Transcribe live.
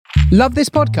Love this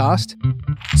podcast?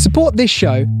 Support this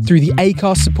show through the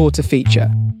Acast supporter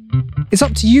feature. It's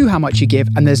up to you how much you give,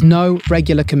 and there's no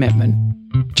regular commitment.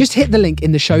 Just hit the link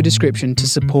in the show description to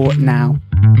support now.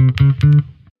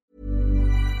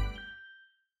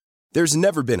 There's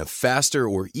never been a faster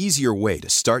or easier way to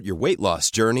start your weight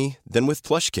loss journey than with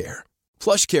PlushCare.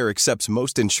 PlushCare accepts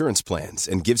most insurance plans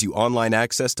and gives you online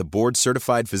access to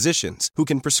board-certified physicians who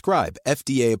can prescribe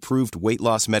FDA-approved weight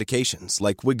loss medications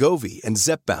like Wegovy and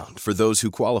Zepbound for those who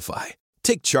qualify.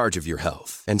 Take charge of your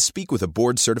health and speak with a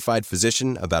board-certified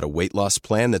physician about a weight loss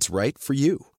plan that's right for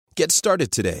you. Get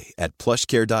started today at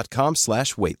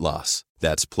plushcare.com/weight-loss.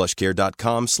 That's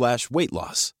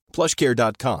plushcare.com/weight-loss.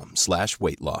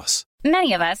 plushcare.com/weight-loss.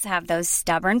 Many of us have those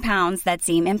stubborn pounds that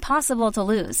seem impossible to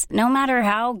lose, no matter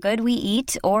how good we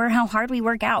eat or how hard we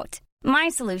work out. My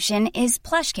solution is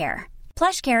PlushCare.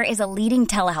 PlushCare is a leading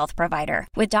telehealth provider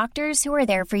with doctors who are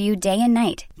there for you day and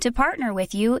night to partner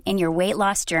with you in your weight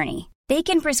loss journey. They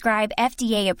can prescribe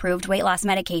FDA-approved weight loss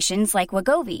medications like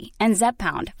Wegovy and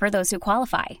Zepbound for those who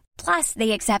qualify. Plus,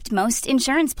 they accept most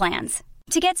insurance plans.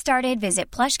 To get started, visit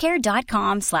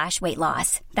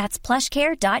plushcare.com/weight-loss. That's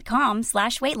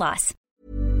plushcare.com/weight-loss.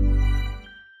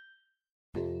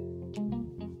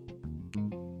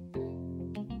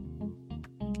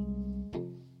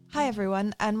 Hi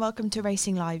everyone, and welcome to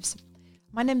Racing Lives.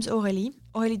 My name's Aurélie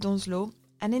Donzelot,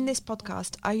 and in this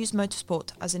podcast I use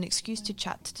motorsport as an excuse to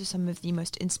chat to some of the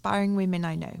most inspiring women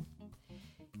I know.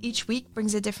 Each week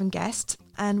brings a different guest,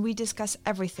 and we discuss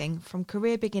everything from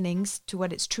career beginnings to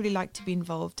what it's truly like to be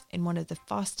involved in one of the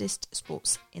fastest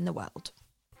sports in the world.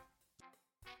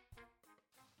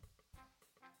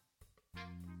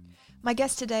 My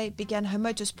guest today began her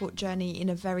motorsport journey in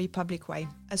a very public way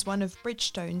as one of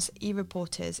Bridgestone's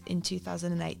e-reporters in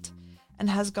 2008,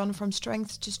 and has gone from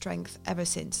strength to strength ever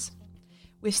since.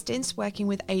 With stints working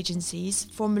with agencies,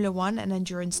 Formula One and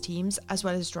endurance teams, as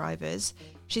well as drivers,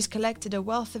 she's collected a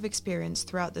wealth of experience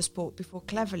throughout the sport before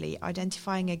cleverly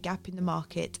identifying a gap in the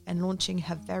market and launching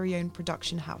her very own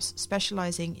production house,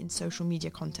 specialising in social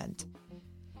media content.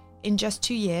 In just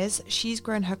 2 years, she's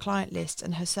grown her client list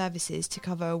and her services to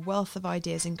cover a wealth of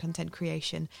ideas in content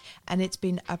creation, and it's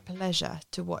been a pleasure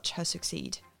to watch her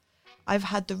succeed. I've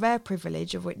had the rare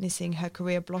privilege of witnessing her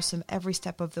career blossom every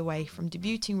step of the way, from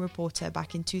debuting reporter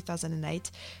back in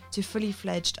 2008 to fully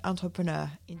fledged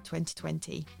entrepreneur in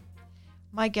 2020.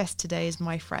 My guest today is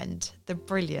my friend, the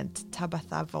brilliant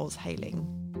Tabitha Volz-Hayling.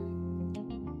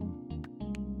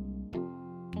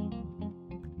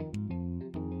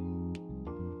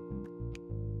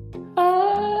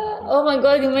 Oh my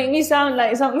God, you make me sound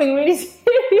like something really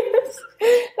serious.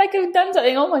 Like I've done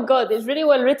something, oh my God, it's really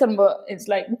well written, but it's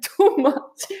like too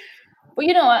much. But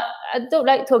you know, I don't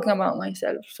like talking about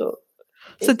myself. So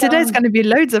today's going to be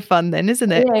loads of fun then, isn't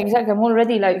it? Yeah, exactly. I'm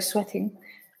already like sweating.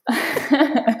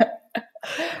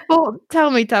 Well,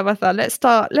 tell me, Tabitha, let's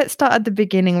start at the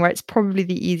beginning, where it's probably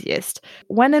the easiest.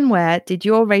 When and where did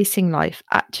your racing life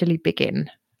actually begin?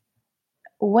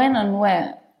 When and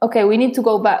where? Okay, we need to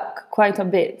go back quite a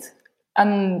bit.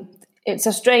 And it's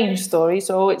a strange story.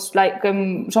 So it's like,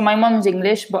 so my mom's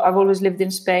English, but I've always lived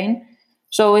in Spain.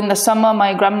 So in the summer,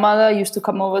 my grandmother used to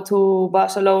come over to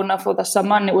Barcelona for the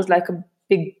summer, and it was like a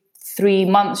big 3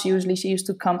 months usually she used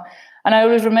to come. And I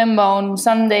always remember on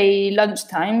Sunday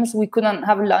lunchtimes, we couldn't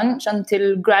have lunch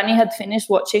until Granny had finished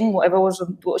watching what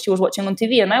she was watching on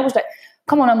TV. And I was like,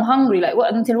 come on, I'm hungry. Like,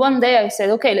 what? Until one day I said,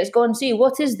 okay, let's go and see,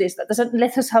 what is this? That doesn't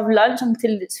let us have lunch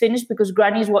until it's finished because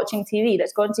Granny's watching TV.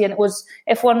 Let's go and see. And it was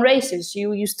F1 races.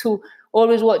 You used to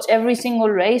always watch every single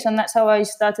race. And that's how I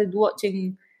started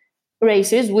watching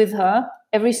races with her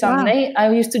every Sunday. Wow.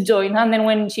 I used to join her. And then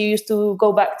when she used to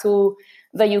go back to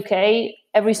the UK,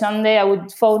 every Sunday I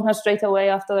would phone her straight away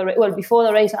after the race. Well, before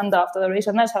the race and after the race.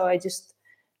 And that's how I just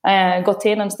got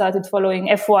in and started following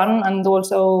F1 and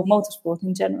also motorsport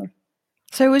in general.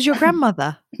 So it was your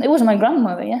grandmother? It was my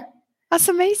grandmother, yeah. That's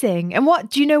amazing. And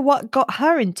do you know what got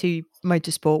her into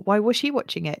motorsport? Why was she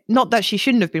watching it? Not that she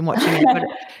shouldn't have been watching it, but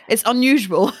it's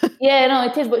unusual. Yeah, no,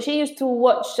 it is. But she used to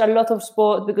watch a lot of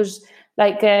sport because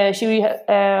she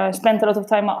spent a lot of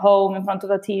time at home in front of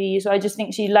the TV. So I just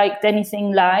think she liked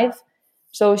anything live.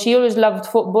 So she always loved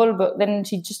football, but then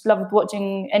she just loved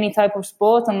watching any type of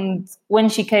sport. And when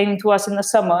she came to us in the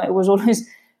summer, it was always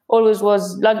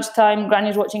was lunchtime,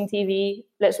 Granny's watching TV,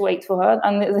 let's wait for her.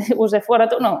 And it was F1. I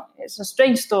don't know. It's a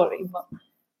strange story, but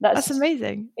that's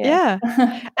amazing. Yeah.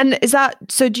 And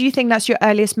so do you think that's your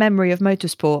earliest memory of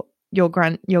motorsport? Your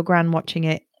gran watching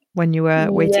it when you were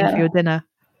waiting for your dinner?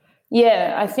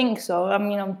 Yeah, I think so. I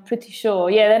mean, I'm pretty sure.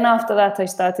 Yeah, then after that, I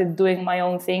started doing my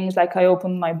own things. Like I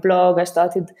opened my blog. I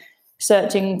started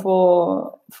searching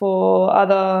for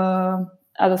other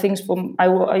things.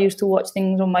 I used to watch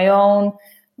things on my own.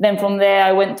 Then from there,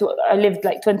 I lived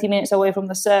like 20 minutes away from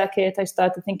the circuit. I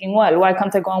started thinking, well, why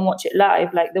can't I go and watch it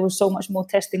live? Like there was so much more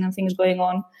testing and things going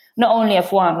on. Not only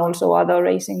F1, also other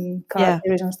racing car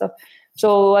series and stuff.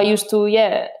 So I used to,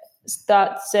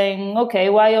 start saying, okay,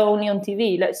 why only on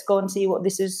TV? Let's go and see what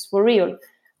this is for real.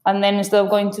 And then instead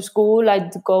of going to school,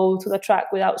 I'd go to the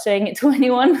track without saying it to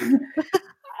anyone.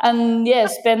 And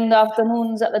spend the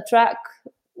afternoons at the track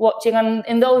watching. And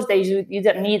in those days, you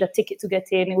didn't need a ticket to get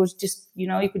in. It was just,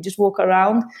 you could just walk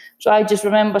around. So I just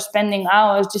remember spending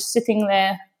hours just sitting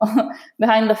there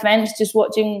behind the fence, just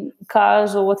watching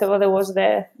cars or whatever there was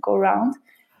there go around.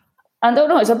 And I don't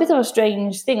know, it's a bit of a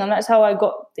strange thing. And that's how I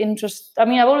got interest. I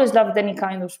mean, I've always loved any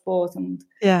kind of sport and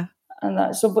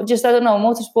that. So, but just, I don't know,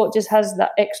 motorsport just has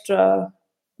that extra,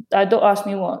 don't ask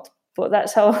me what, but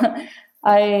that's how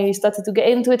I started to get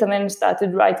into it, and then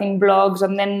started writing blogs,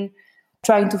 and then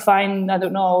trying to find,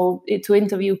 to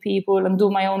interview people and do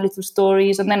my own little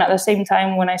stories. And then at the same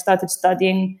time, when I started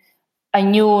studying, I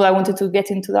knew I wanted to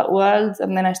get into that world.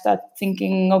 And then I started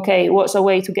thinking, okay, what's a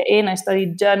way to get in? I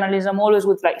studied journalism, always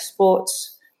with like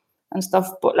sports and stuff,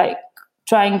 but like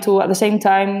trying to, at the same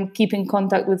time, keep in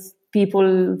contact with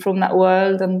people from that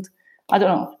world and,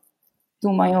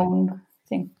 do my own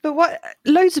thing. But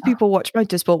loads of people watch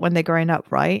motorsport when they're growing up,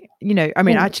 right?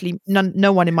 Actually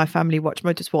no one in my family watched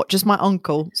motorsport, just my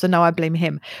uncle, so now I blame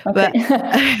him.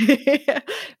 Okay.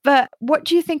 But what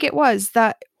do you think it was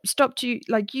that stopped you?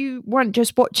 Like, you weren't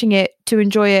just watching it to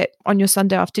enjoy it on your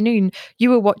Sunday afternoon, you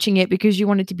were watching it because you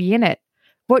wanted to be in it.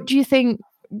 What do you think,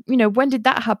 when did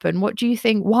that happen? Why do you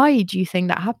think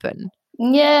that happened?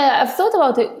 I've thought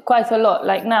about it quite a lot.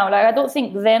 Like now, I don't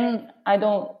think then, I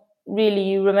don't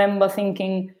really remember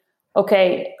thinking,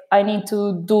 okay, I need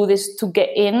to do this to get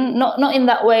in. Not in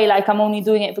that way, like I'm only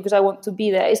doing it because I want to be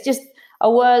there. It's just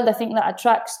a world, I think, that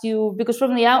attracts you, because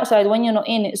from the outside, when you're not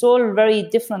in, it's all very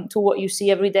different to what you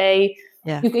see every day.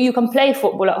 Yeah. You can play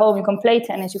football at home, you can play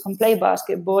tennis, you can play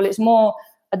basketball. It's more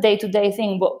a day-to-day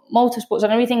thing. But motorsports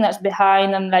and everything that's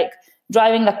behind, and like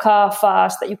driving the car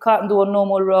fast that you can't do on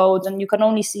normal roads, and you can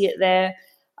only see it there.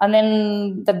 And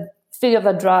then the figure of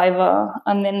the driver,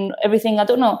 and then everything, I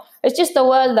don't know. It's just a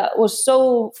world that was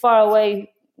so far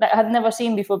away that I had never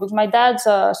seen before, because my dad's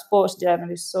a sports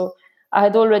journalist. So I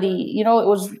had already, it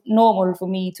was normal for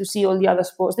me to see all the other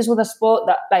sports. This was a sport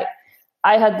that like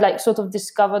I had like sort of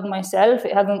discovered myself.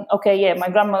 It hadn't, my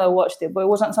grandmother watched it, but it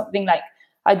wasn't something like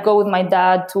I'd go with my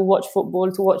dad to watch football,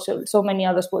 to watch so many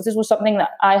other sports. This was something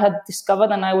that I had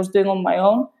discovered and I was doing on my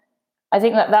own. I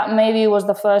think that maybe was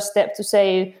the first step to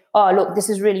say, oh, look, this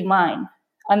is really mine.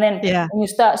 And then when you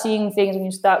start seeing things and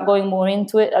you start going more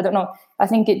into it, I don't know, I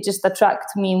think it just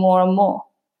attracted me more and more.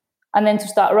 And then to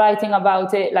start writing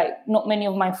about it, like not many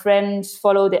of my friends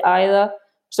followed it either.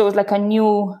 So it was like a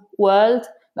new world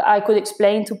that I could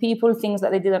explain to people, things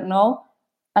that they didn't know,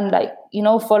 and like,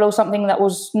 follow something that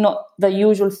was not the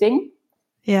usual thing.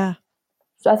 Yeah.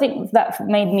 So I think that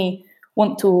made me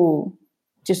want to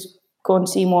just go and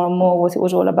see more and more what it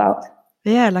was all about.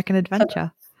 Yeah, like an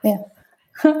adventure.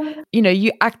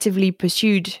 You actively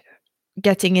pursued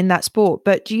getting in that sport,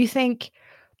 but do you think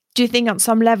on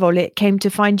some level it came to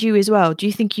find you as well? Do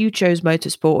you think you chose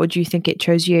motorsport, or do you think it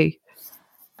chose you?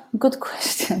 Good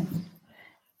question.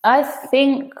 I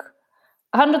think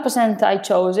 100% I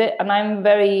chose it, and I'm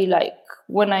very like,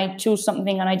 when I choose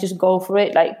something and I just go for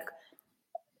it, like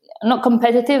not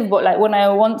competitive, but like when I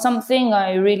want something,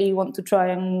 I really want to try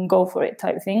and go for it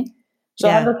type thing. So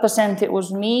 100% it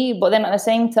was me. But then at the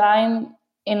same time,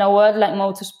 in a world like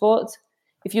motorsport,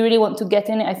 if you really want to get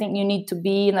in it, I think you need to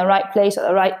be in the right place at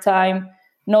the right time,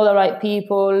 know the right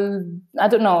people. I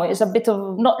don't know. It's a bit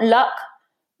of not luck,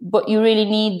 but you really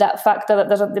need that factor that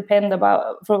doesn't depend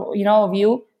of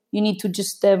you. You need to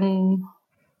just how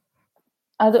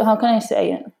can I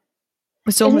say it?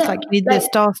 It's almost like you need the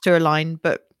stars to align,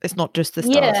 but it's not just the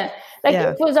stars.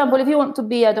 Yeah. For example, if you want to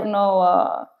be,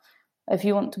 if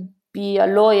you want to be a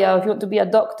lawyer, if you want to be a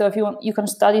doctor, you can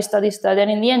study.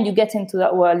 And in the end, you get into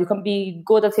that world. You can be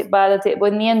good at it, bad at it,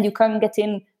 but in the end, you can't get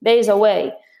in. There is a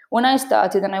way. When I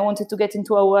started and I wanted to get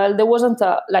into a world, there wasn't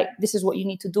this is what you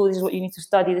need to do, this is what you need to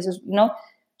study, this is,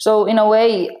 So in a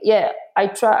way,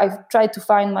 I've tried to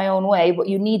find my own way, but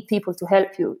you need people to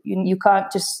help you. You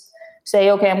can't just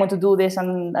say, okay, I'm going to do this,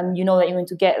 and you know that you're going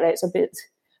to get there. It's a bit.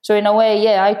 So in a way,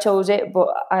 I chose it, but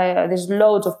there's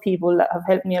loads of people that have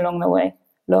helped me along the way.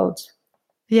 Loads.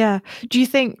 Yeah. Do you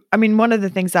think, one of the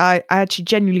things that I actually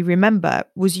genuinely remember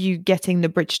was you getting the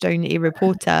Bridgestone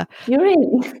e-Reporter. You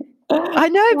really? I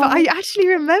know, but I actually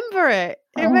remember it.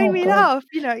 It Oh made my me God. laugh,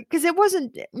 because it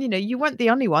wasn't, you weren't the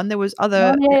only one. There was Oh,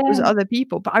 other, yeah, it was yeah. other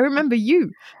people, but I remember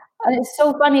you. And it's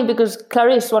so funny because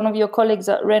Clarice, one of your colleagues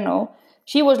at Renault,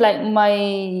 she was like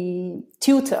my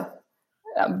tutor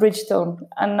at Bridgestone,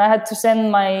 and I had to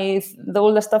send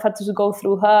all the stuff had to go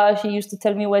through her. She used to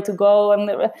tell me where to go, and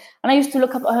I used to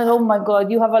look up at her. Oh my God,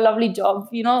 you have a lovely job,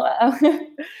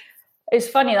 It's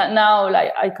funny that now,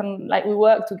 like, I can, like, we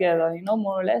work together,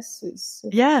 more or less.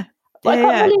 Yeah. But I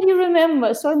can't believe you remember.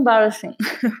 It's so embarrassing.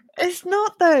 It's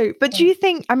not though. But do you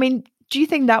think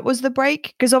that was the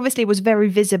break? Because obviously it was very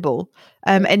visible,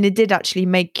 and it did actually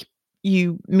make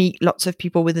you meet lots of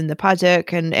people within the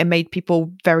paddock, and it made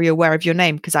people very aware of your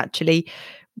name. Because actually,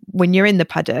 when you're in the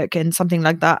paddock and something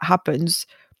like that happens,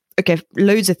 okay,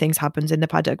 loads of things happens in the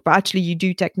paddock, but actually you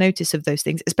do take notice of those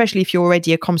things, especially if you're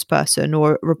already a comms person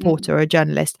or a reporter or a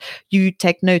journalist. You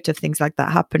take note of things like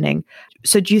that happening.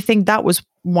 So do you think that was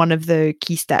one of the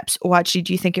key steps, or actually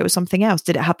do you think it was something else?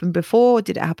 Did it happen before?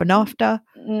 Did it happen after?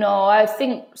 No, I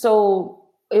think so.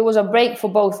 It was a break for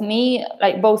both me,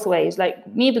 like both ways. Like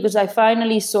me, because I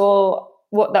finally saw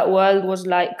what that world was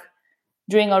like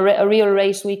during a real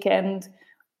race weekend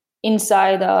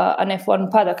inside an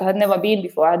F1 paddock. I had never been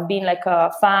before. I had been like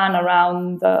a fan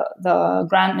around the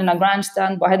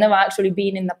grandstand, but I had never actually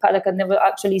been in the paddock. I'd never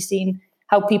actually seen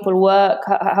how people work,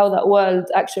 how that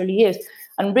world actually is.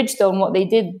 And Bridgestone, what they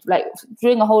did, like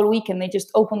during a whole weekend, they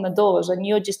just opened the doors and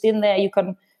you're just in there. You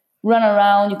can run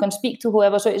around, you can speak to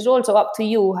whoever. So it's also up to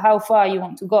you how far you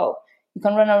want to go. You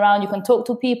can run around, you can talk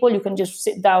to people, you can just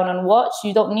sit down and watch.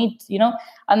 You don't need,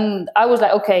 And I was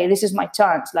like, okay, this is my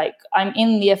chance. Like, I'm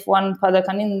in the F1 paddock,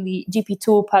 I'm in the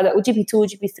GP2 paddock,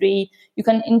 GP2, GP3.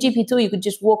 In GP2, you could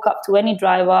just walk up to any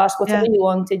driver, ask whatever you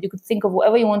wanted. You could think of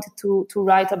whatever you wanted to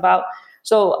write about.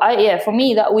 So for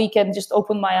me, that weekend just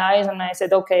opened my eyes and I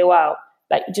said, okay, wow,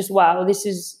 this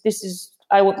is,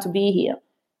 I want to be here.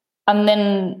 And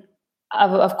then,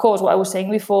 of course, what I was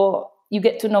saying before, you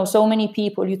get to know so many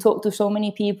people, you talk to so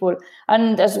many people.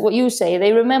 And as what you say,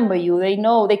 they remember you, they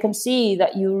know, they can see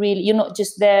that you're not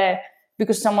just there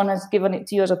because someone has given it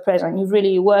to you as a present. You're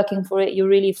really working for it, you're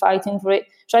really fighting for it.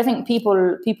 So I think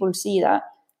people see that.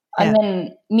 Yeah. And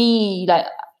then me, like,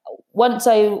 once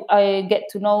I get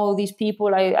to know these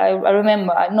people, I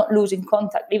remember I'm not losing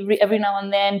contact. Every now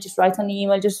and then, just write an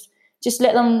email, just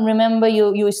let them remember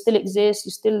you still exist,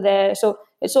 you're still there. So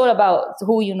it's all about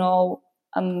who you know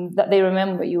and that they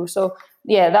remember you. So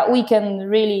yeah, that weekend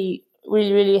really,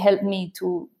 really, really helped me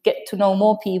to get to know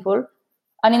more people.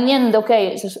 And in the end,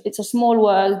 okay, it's a small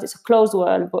world, it's a closed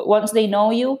world, but once they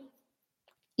know you,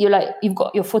 you've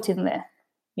got your foot in there,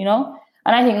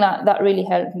 And I think that really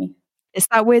helped me. It's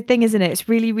that weird thing, isn't it? It's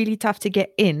really, really tough to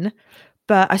get in.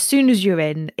 But as soon as you're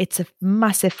in, it's a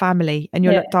massive family and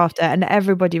you're looked after and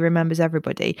everybody remembers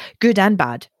everybody, good and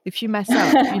bad. If you mess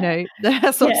up,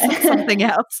 that's something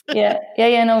else. Yeah,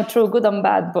 no, true, good and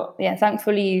bad. But yeah,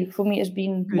 thankfully for me, it's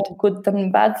been more good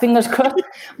than bad, fingers crossed.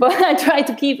 But I try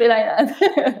to keep it like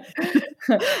that.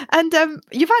 And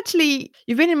you've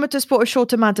been in motorsport a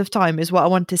short amount of time is what I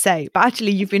want to say. But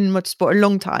actually, you've been in motorsport a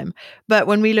long time. But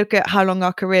when we look at how long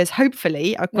our careers,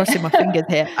 hopefully, I'm crossing my fingers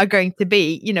here, are going to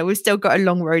be, we've still got a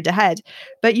long road ahead.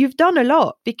 But you've done a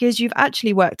lot because you've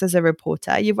actually worked as a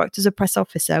reporter. You've worked as a press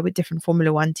officer with different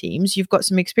Formula One teams. You've got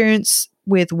some experience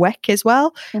with WEC as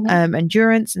well,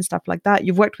 endurance and stuff like that.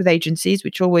 You've worked with agencies,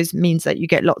 which always means that you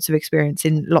get lots of experience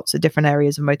in lots of different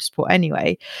areas of motorsport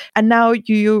anyway. And now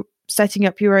you're setting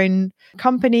up your own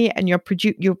company and you're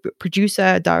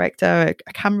producer, director,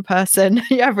 a camera person,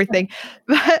 everything.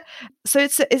 But so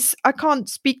it's I can't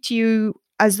speak to you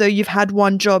as though you've had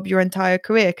one job your entire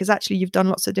career, because actually you've done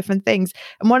lots of different things.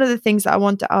 And one of the things that I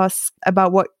want to ask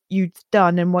about what you've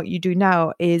done and what you do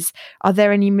now is, are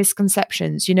there any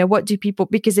misconceptions? What do people,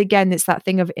 because again, it's that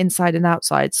thing of inside and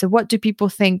outside. So what do people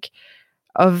think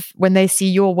of when they see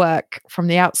your work from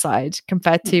the outside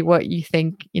compared to what you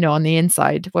think, on the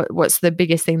inside? What's the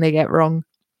biggest thing they get wrong?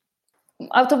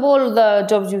 Out of all the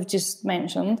jobs you've just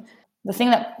mentioned, the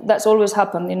thing that's always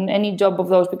happened in any job of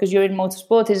those, because you're in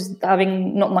motorsport, is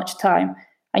having not much time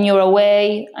and you're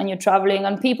away and you're traveling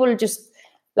and people just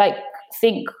like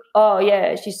think, oh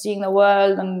yeah, she's seeing the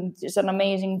world and it's an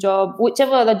amazing job.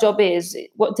 Whichever the job is,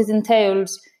 what it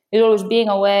entails is always being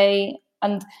away.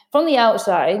 And from the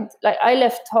outside, like I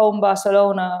left home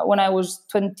Barcelona when I was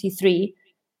 23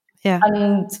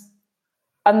 and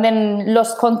then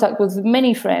lost contact with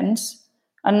many friends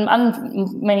and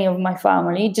many of my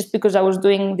family, just because I was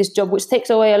doing this job, which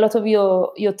takes away a lot of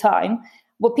your time.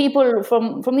 But people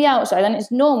from the outside, and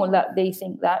it's normal that they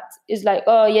think that, is like,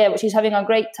 oh yeah, but she's having a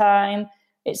great time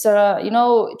It's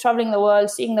traveling the world,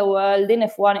 seeing the world in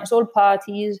F1. It's all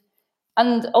parties,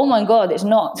 and oh my God, it's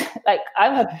not. Like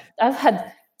I've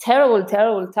had terrible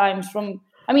times.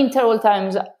 Terrible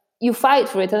times. You fight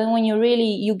for it, and then when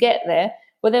you get there.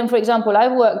 But then, for example,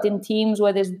 I've worked in teams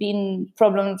where there's been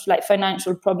problems, like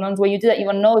financial problems, where you didn't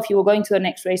even know if you were going to the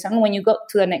next race. And when you got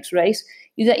to the next race,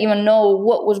 you didn't even know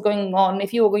what was going on,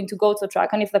 if you were going to go to the track.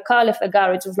 And if the car left the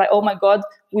garage, it was like, oh my God,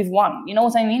 we've won. You know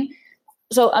what I mean?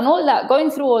 So, and all that,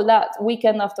 going through all that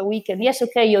weekend after weekend, yes,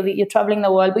 okay, you're traveling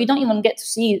the world, but you don't even get to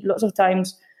see lots of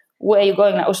times where you're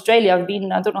going. Like Australia, I've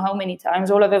been, I don't know how many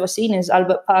times. All I've ever seen is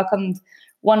Albert Park and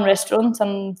one restaurant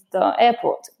and the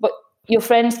airport. But your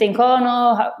friends think, oh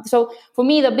no. So for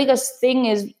me, the biggest thing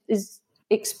is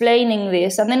explaining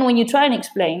this. And then when you try and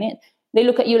explain it, they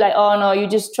look at you like, oh no, you're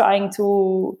just trying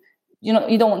to, you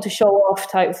don't want to show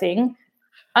off type thing.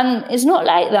 And it's not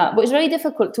like that, but it's very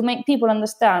difficult to make people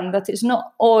understand that it's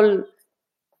not all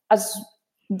as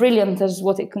brilliant as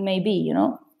what it may be,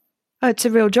 Oh, it's a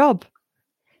real job.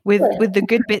 With the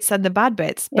good bits and the bad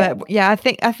bits, but I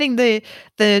think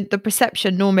the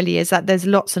perception normally is that there's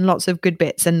lots and lots of good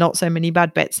bits and not so many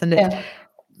bad bits, and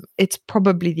it's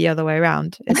probably the other way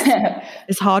around.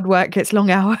 It's hard work, it's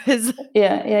long hours.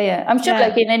 Yeah. I'm sure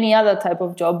like in any other type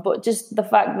of job, but just the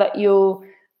fact that you're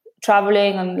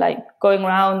traveling and like going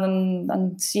around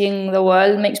and seeing the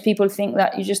world makes people think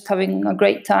that you're just having a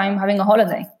great time, having a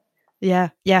holiday. Yeah,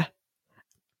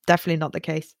 definitely not the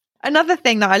case. Another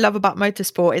thing that I love about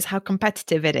motorsport is how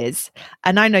competitive it is.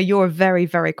 And I know you're a very,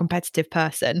 very competitive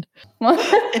person. Yeah,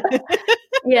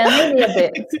 maybe a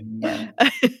bit. Yeah.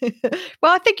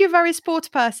 Well, I think you're a very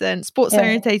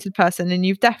sports-orientated person, and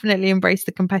you've definitely embraced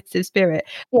the competitive spirit.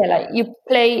 Yeah, like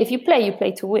if you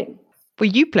play to win. Well,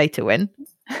 you play to win.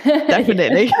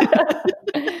 Definitely.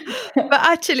 But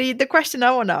actually, the question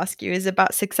I want to ask you is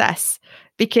about success,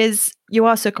 because you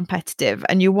are so competitive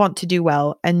and you want to do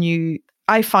well, and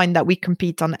I find that we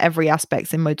compete on every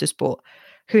aspect in motorsport.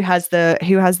 Who has the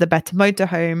better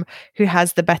motorhome? Who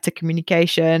has the better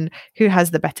communication? Who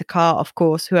has the better car? Of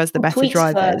course, who has the better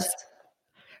drivers? First?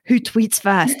 Who tweets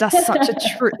first? That's such a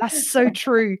true. That's so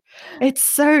true. It's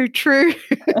so true.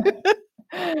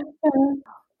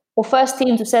 Or first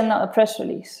team to send out a press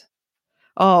release.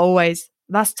 Oh, always.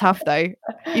 That's tough though.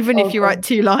 Even if you write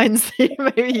 2 lines,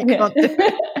 maybe you can't do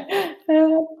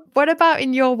it. What about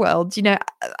in your world,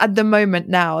 at the moment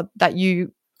now that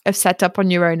you have set up on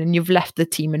your own and you've left the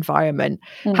team environment,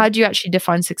 how do you actually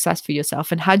define success for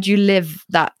yourself, and how do you live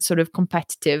that sort of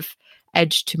competitive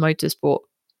edge to motorsport?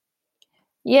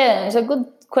 Yeah, it's a good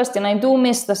question. I do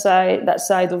miss that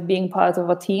side of being part of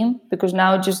a team, because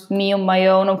now just me on my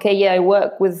own. Okay, yeah, I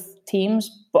work with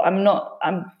teams, but I'm not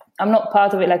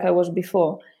part of it like I was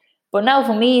before. But now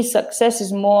for me, success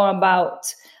is more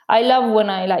about, I love when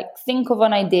I think of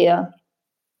an idea,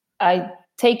 I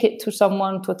take it to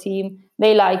someone, to a team,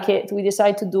 they like it, we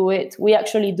decide to do it, we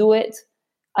actually do it,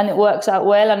 and it works out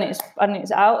well, and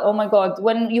it's out. Oh my God,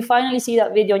 when you finally see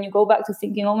that video and you go back to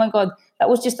thinking, oh my God, that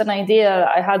was just an idea that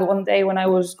I had one day when I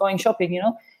was going shopping,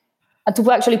 and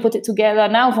to actually put it together,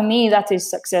 now for me, that is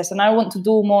success. And I want to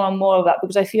do more and more of that,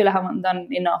 because I feel I haven't done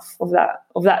enough of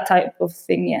that type of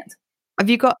thing yet. Have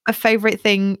you got a favorite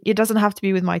thing? It doesn't have to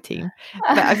be with my team,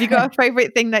 but have you got a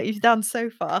favorite thing that you've done so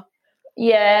far?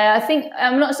 Yeah, I think,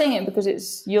 I'm not saying it because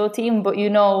it's your team, but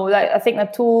I think the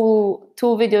two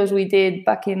videos we did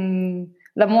back in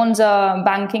the Monza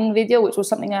banking video, which was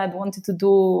something I had wanted to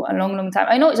do a long, long time.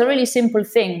 I know it's a really simple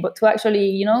thing, but to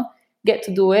actually, get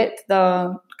to do it,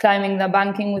 the climbing the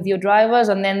banking with your drivers,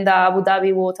 and then the Abu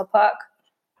Dhabi water park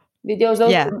videos,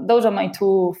 those are my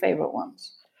 2 favorite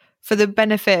ones. For the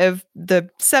benefit of the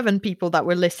 7 people that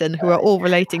will listen, who are all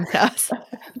relating to us.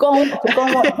 Go on.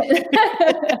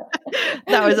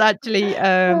 That was actually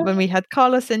when we had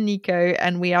Carlos and Nico,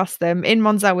 and we asked them in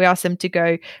Monza, to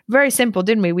go very simple,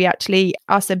 didn't we? We actually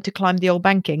asked them to climb the old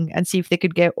banking and see if they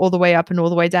could get all the way up and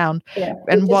all the way down. Yeah,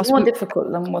 and it's more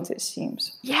difficult than what it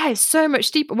seems. Yeah, it's so much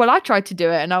steeper. Well, I tried to do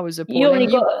it and I was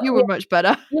appalling. You were much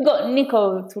better. You got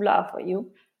Nico to laugh at you.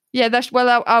 Yeah,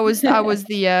 I was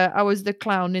the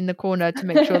clown in the corner to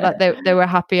make sure that they were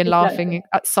happy and laughing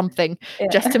at something,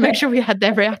 just to make sure we had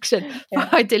their reaction.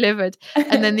 But I delivered.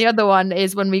 And then the other one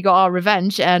is when we got our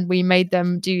revenge and we made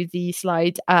them do the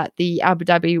slide at the Abu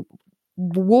Dhabi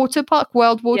water park,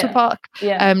 World Water Park,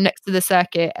 next to the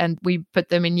circuit, and we put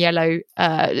them in yellow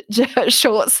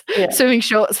shorts, swimming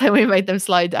shorts, and we made them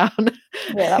slide down.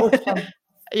 Yeah, that was fun.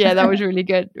 Yeah, that was really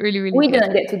good. Really, really we good.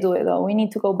 Didn't get to do it though. We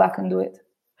need to go back and do it.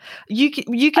 You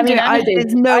can do it.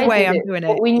 There's no way I'm doing it.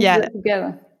 But we need to do it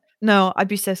together. No, I'd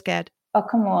be so scared. Oh,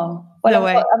 come on. Well, No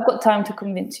way. I've got time to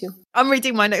convince you. I'm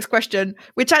reading my next question,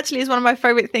 which actually is one of my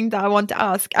favorite things that I want to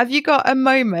ask. Have you got a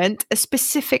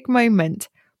specific moment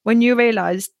when you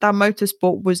realized that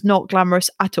motorsport was not glamorous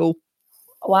at all?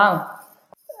 Wow.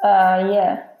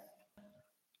 Yeah.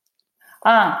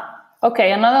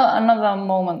 Okay. Another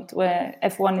moment where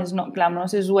F1 is not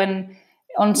glamorous is when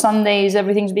on Sundays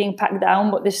everything's being packed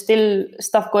down, but there's still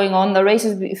stuff going on. The race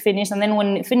is finished, and then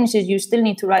when it finishes, you still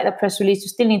need to write a press release. You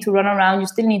still need to run around. You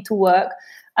still need to work,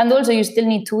 and also you still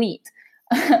need to eat.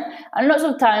 And lots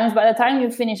of times, by the time you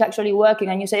finish actually working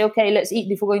and you say, "Okay, let's eat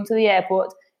before going to the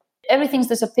airport," everything's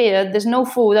disappeared. There's no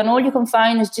food, and all you can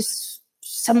find is just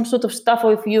some sort of stuff.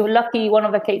 Or if you're lucky, one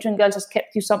of the catering girls has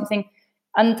kept you something,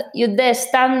 and you're there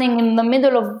standing in the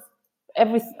middle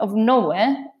of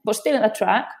nowhere, but still at the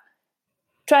track,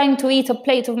 trying to eat a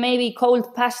plate of maybe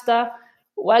cold pasta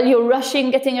while you're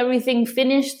rushing, getting everything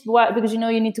finished because you know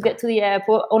you need to get to the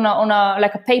airport on a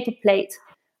like a paper plate.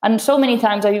 And so many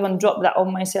times I've even dropped that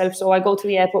on myself. So I go to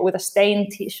the airport with a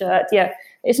stained t-shirt. Yeah,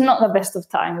 it's not the best of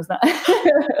times. That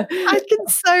I can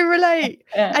so relate.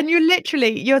 Yeah. And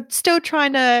you're still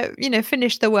trying to,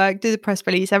 finish the work, do the press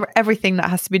release, everything that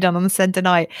has to be done on the Sunday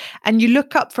night. And you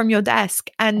look up from your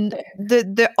desk and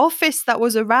the office that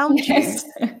was around you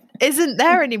isn't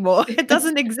there anymore. It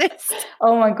doesn't exist.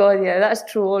 Oh my God, yeah, that's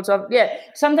true also. Yeah,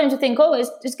 sometimes you think, oh,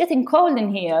 it's getting cold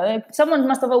in here. Someone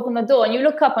must have opened the door, and you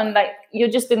look up and like you're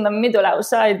just in the middle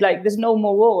outside, like there's no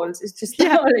more walls. It's just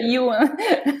you.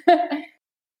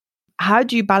 How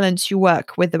do you balance your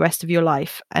work with the rest of your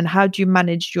life? And how do you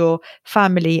manage your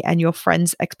family and your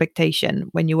friends' expectation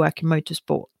when you work in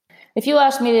motorsport? If you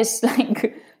asked me this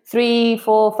like 3,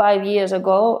 4, 5 years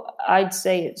ago, I'd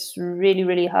say it's really,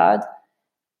 really hard.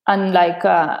 And like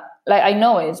I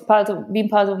know it's been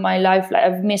part of my life. Like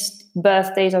I've missed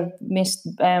birthdays, I've missed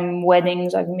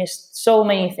weddings, I've missed so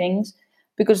many things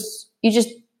because you just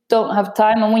don't have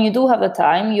time. And when you do have the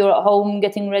time, you're at home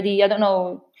getting ready. I don't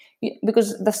know,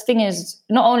 because the thing is,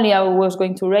 not only I was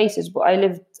going to races, but I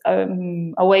lived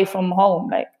away from home.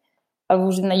 Like I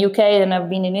was in the UK and I've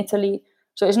been in Italy.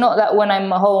 So it's not that when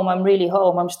I'm at home, I'm really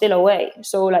home. I'm still away.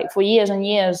 So like for years and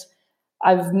years,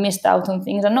 I've missed out on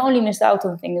things. And not only missed out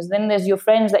on things, then there's your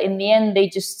friends that in the end, they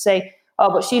just say,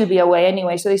 oh, but she'll be away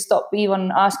anyway. So they stop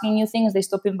even asking you things. They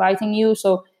stop inviting you.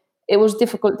 So it was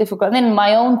difficult. And then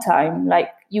my own time, like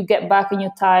you get back and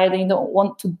you're tired and you don't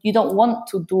want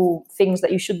to do things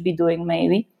that you should be doing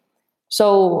maybe.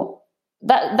 So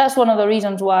that's one of the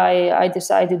reasons why I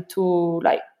decided to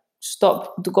like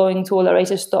stop going to all the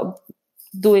races, stop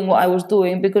doing what I was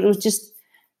doing, because it was just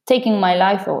taking my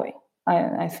life away,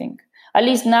 I think. At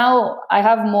least now I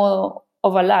have more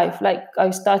of a life. Like I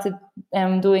started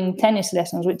doing tennis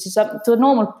lessons, which is up to a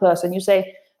normal person. You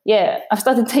say, yeah, I've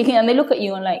started taking, and they look at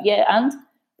you and like, yeah, and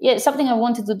yeah, it's something I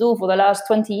wanted to do for the last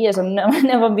 20 years. I've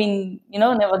never been,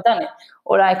 never done it.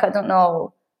 Or like, I don't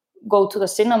know, go to the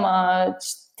cinema,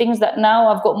 things that now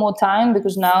I've got more time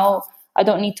because now I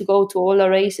don't need to go to all the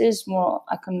races. More,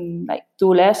 I can like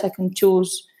do less. I can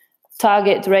choose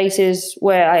target races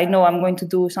where I know I'm going to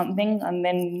do something and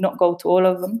then not go to all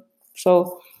of them.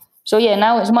 So yeah,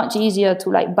 now it's much easier to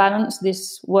like balance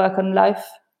this work and life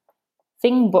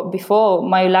thing. But before,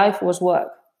 my life was work.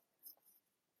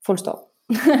 Full stop.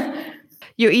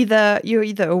 You're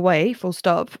either away, full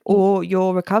stop, or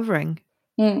you're recovering.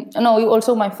 No,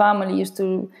 also my family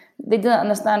they didn't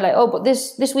understand, like, oh, but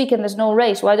this weekend there's no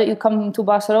race. Why don't you come to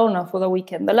Barcelona for the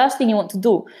weekend? The last thing you want to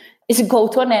do is go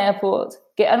to an airport,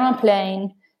 get on a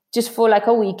plane just for like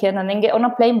a weekend, and then get on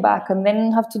a plane back, and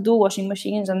then have to do washing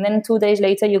machines, and then 2 days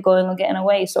later you're going or getting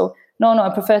away. So no,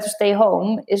 I prefer to stay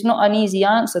home. It's not an easy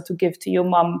answer to give to your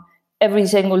mum every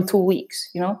single 2 weeks,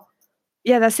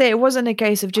 Yeah, that's it. It wasn't a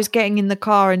case of just getting in the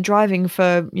car and driving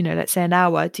for, let's say an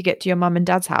hour to get to your mum and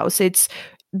dad's house.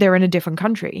 They're in a different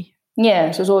country.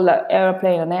 Yeah, so it's all that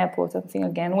airplane and airport and thing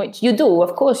again, which you do,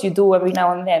 of course you do every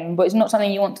now and then, but it's not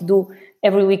something you want to do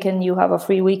every weekend you have a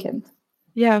free weekend.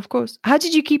 Yeah, of course. How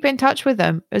did you keep in touch with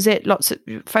them? Is it lots of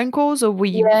phone calls, or were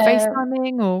you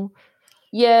FaceTiming, or?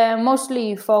 Yeah,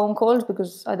 mostly phone calls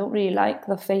because I don't really like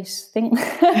the face thing.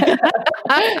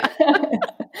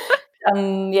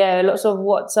 And yeah, lots of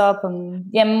WhatsApp, and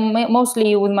yeah,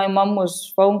 mostly with my mum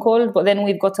was phone calls, but then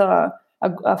we've got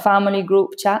a family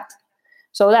group chat.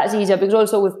 So that's easier because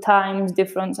also with times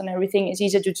difference and everything, it's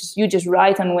easier to just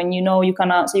write, and when you know you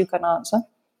can answer.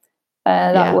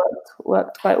 That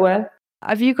worked quite well.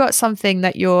 Have you got something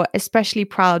that you're especially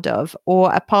proud of,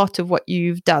 or a part of what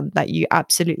you've done that you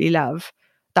absolutely love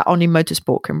that only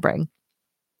motorsport can bring?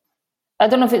 I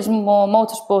don't know if it's more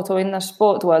motorsport or in the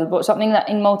sport world, but something that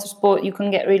in motorsport you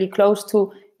can get really close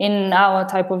to in our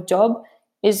type of job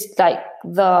is like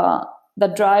the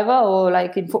driver, or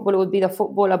like in football it would be the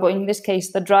footballer, but in this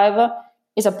case the driver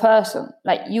is a person.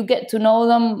 Like you get to know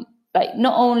them, like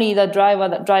not only the driver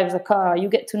that drives the car, you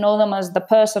get to know them as the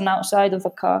person outside of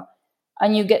the car,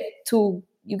 and you get to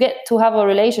have a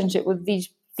relationship with these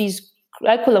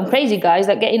I call them crazy guys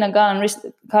that get in a car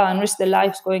and risk their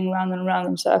lives going round and round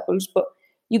in circles, but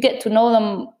you get to know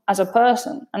them as a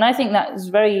person. And I think that is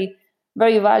very,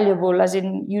 very valuable, as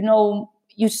in,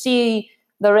 you see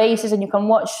the races and you can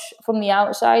watch from the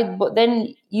outside, but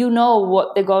then you know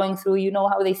what they're going through, you know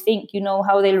how they think, you know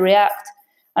how they react.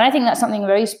 And I think that's something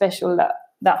very special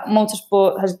that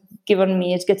motorsport has given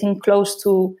me, is getting close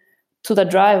to the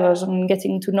drivers and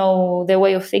getting to know their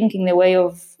way of thinking, their way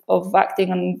of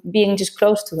acting, and being just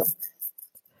close to them.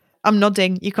 I'm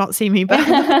nodding. You can't see me, but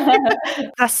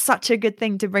that's such a good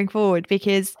thing to bring forward,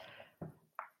 because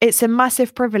it's a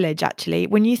massive privilege, actually.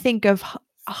 When you think of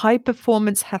high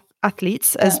performance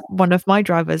athletes, as one of my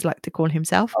drivers like to call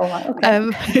himself,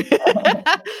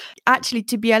 actually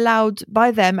to be allowed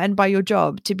by them and by your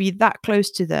job to be that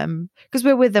close to them, because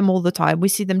we're with them all the time. We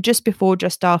see them just before,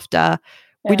 just after.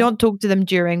 We don't talk to them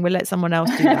during. We let someone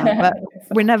else do that, but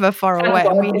we're never far away.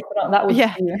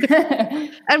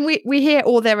 And we hear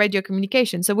all their radio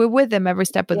communication, so we're with them every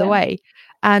step of the way.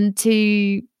 And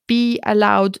to be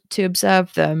allowed to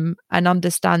observe them and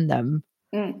understand them.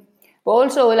 But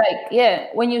also, like,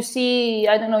 when you see,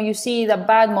 I don't know, you see the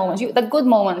bad moments, the good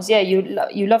moments,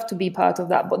 you love to be part of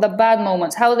that. But the bad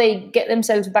moments, how they get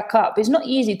themselves back up, it's not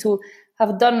easy to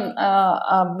have done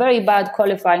a very bad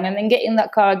qualifying and then get in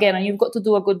that car again, and you've got to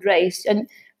do a good race, and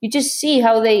you just see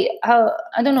how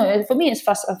I don't know, for me it's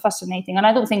fascinating, and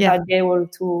I don't think I'd be able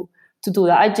to do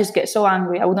that. I'd just get so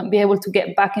angry. I wouldn't be able to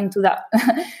get back into that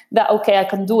okay, I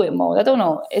can do it mode. I don't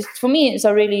know. For me it's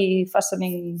a really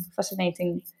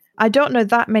fascinating. I don't know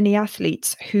that many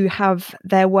athletes who have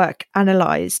their work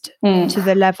analysed to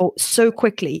the level so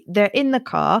quickly. They're in the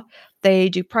car, they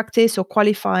do practice or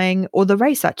qualifying or the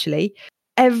race, actually.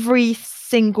 Every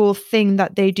single thing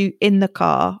that they do in the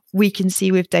car, we can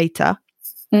see with data.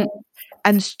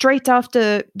 And straight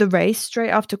after the race, straight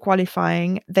after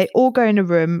qualifying, they all go in a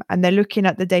room and they're looking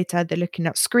at the data, they're looking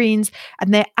at screens,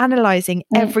 and they're analysing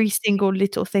every single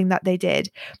little thing that they did.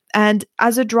 And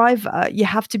as a driver, you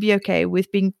have to be okay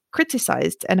with being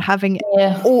criticised and having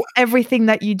everything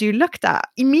that you do looked at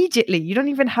immediately. You don't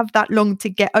even have that long to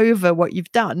get over what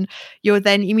you've done. You're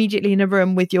then immediately in a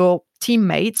room with your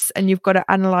teammates, and you've got to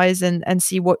analyse and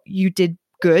see what you did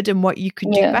good and what you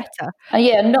could do better.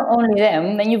 And not only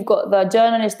them, then you've got the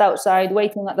journalist outside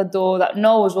waiting at the door that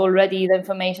knows already the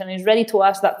information, is ready to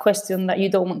ask that question that you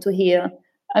don't want to hear.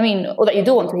 I mean, or that you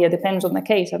do want to hear, depends on the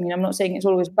case. I mean, I'm not saying it's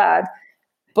always bad,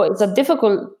 but it's a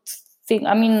difficult thing.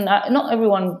 I mean, not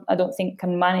everyone, I don't think,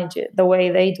 can manage it the way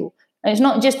they do. And it's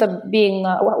not just being,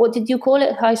 what did you call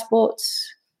it?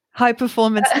 High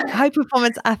performance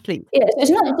athlete. Yeah, it's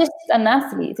not just an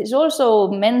athlete. It's also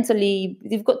mentally,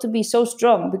 you've got to be so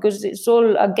strong, because it's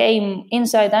all a game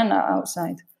inside and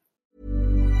outside.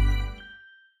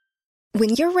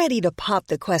 When you're ready to pop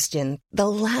the question, the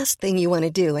last thing you want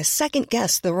to do is second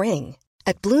guess the ring.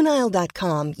 At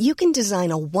BlueNile.com, you can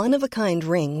design a one-of-a-kind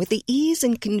ring with the ease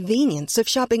and convenience of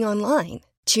shopping online.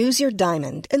 Choose your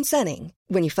diamond and setting.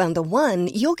 When you find the one,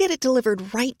 you'll get it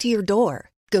delivered right to your door.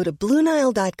 Go to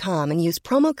BlueNile.com and use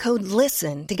promo code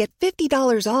LISTEN to get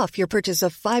 $50 off your purchase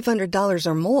of $500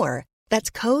 or more. That's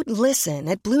code LISTEN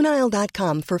at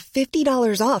BlueNile.com for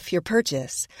 $50 off your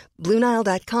purchase.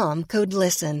 BlueNile.com, code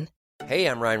LISTEN. Hey,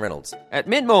 I'm Ryan Reynolds. At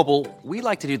Mint Mobile, we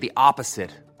like to do the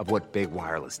opposite of what Big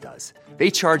Wireless does.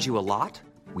 They charge you a lot,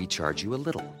 we charge you a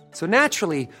little. So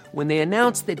naturally, when they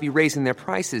announced they'd be raising their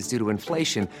prices due to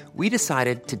inflation, we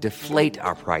decided to deflate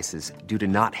our prices due to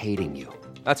not hating you.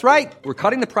 That's right. We're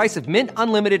cutting the price of Mint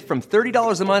Unlimited from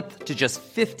 $30 a month to just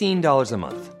 $15 a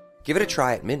month. Give it a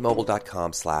try at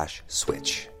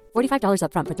mintmobile.com/switch. $45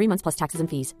 up front for 3 months plus taxes and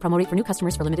fees. Promo rate for new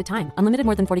customers for limited time. Unlimited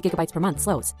more than 40 gigabytes per month.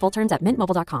 Slows full terms at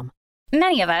mintmobile.com.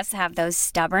 Many of us have those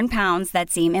stubborn pounds that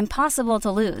seem impossible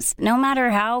to lose, no matter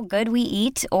how good we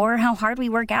eat or how hard we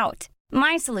work out.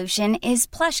 My solution is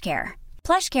PlushCare.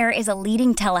 PlushCare is a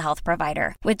leading telehealth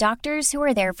provider with doctors who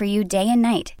are there for you day and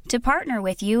night to partner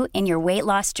with you in your weight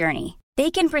loss journey.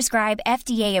 They can prescribe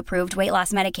FDA-approved weight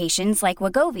loss medications like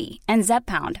Wegovy and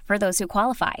Zepbound for those who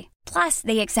qualify. Plus,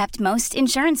 they accept most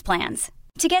insurance plans.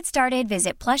 To get started,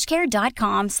 visit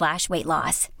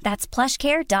plushcare.com/weightloss. That's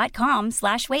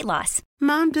plushcare.com/weightloss.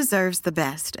 Mom deserves the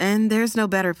best, and there's no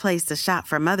better place to shop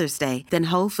for Mother's Day than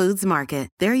Whole Foods Market.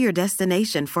 They're your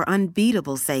destination for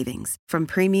unbeatable savings, from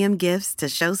premium gifts to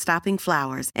show-stopping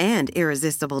flowers and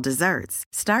irresistible desserts.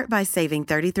 Start by saving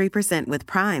 33% with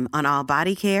Prime on all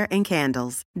body care and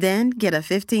candles. Then get a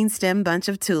 15-stem bunch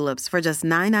of tulips for just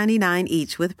 $9.99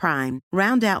 each with Prime.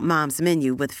 Round out Mom's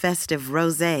menu with festive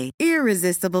rosé,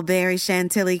 irresistible berry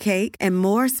chantilly cake, and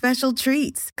more special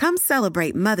treats. Come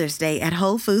celebrate Mother's Day at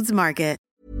Whole Foods Market.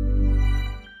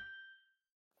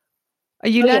 Are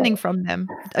you learning from them?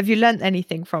 Have you learned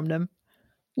anything from them?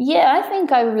 Yeah, I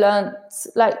think I've learned,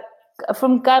 like,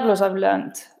 from Carlos, I've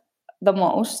learned the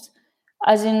most,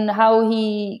 as in how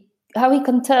he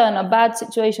can turn a bad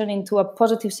situation into a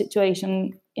positive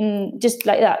situation in just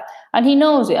like that. And he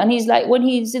knows it. And he's like, when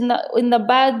he's in the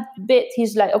bad bit,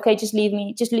 he's like, okay, just leave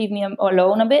me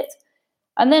alone a bit.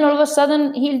 And then all of a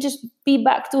sudden, he'll just be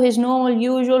back to his normal,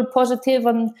 usual, positive.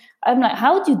 And I'm like,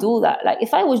 how do you do that? Like,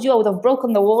 if I was you, I would have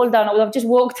broken the wall down. I would have just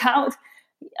walked out.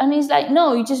 And he's like,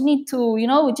 no, you just need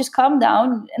to, just calm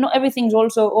down. Not everything's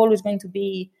also always going to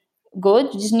be good.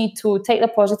 You just need to take the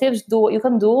positives, do what you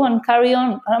can do, and carry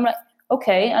on. And I'm like,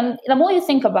 okay. And the more you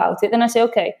think about it, then I say,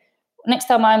 okay, next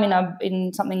time I'm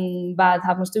in something bad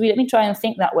happens to me, let me try and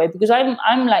think that way. Because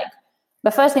I'm like, the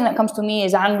first thing that comes to me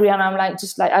is angry, and I'm like,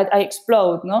 just like, I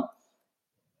explode, no?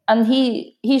 And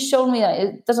he's shown me that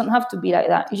it doesn't have to be like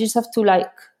that. You just have to, like,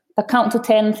 the count to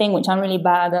 10 thing, which I'm really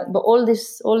bad at, but all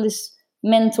this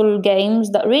mental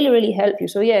games that really, really help you.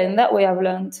 So yeah, in that way I've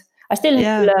learned. I still need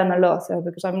to learn a lot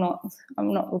because I'm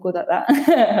not good at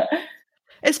that.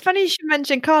 It's funny you should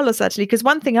mention Carlos, actually, because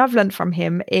one thing I've learned from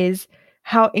him is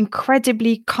how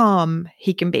incredibly calm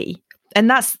he can be. And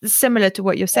that's similar to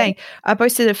what you're saying. I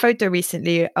posted a photo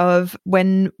recently of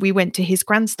when we went to his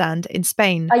grandstand in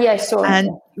Spain. Oh, yeah, I saw it. And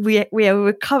we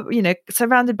were,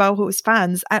 surrounded by all his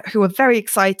fans who were very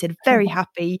excited, very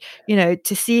happy,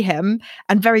 to see him,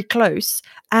 and very close.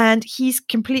 And he's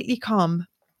completely calm.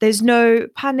 There's no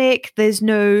panic. There's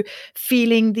no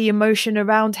feeling the emotion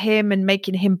around him and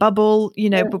making him bubble,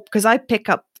 because I pick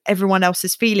up everyone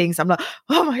else's feelings. I'm like,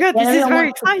 oh my God, this is very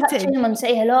exciting. Touch him and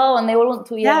say hello, and they all want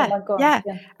to, oh my God. Yeah,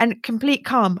 and complete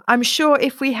calm. I'm sure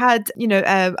if we had,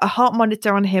 a heart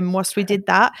monitor on him whilst we did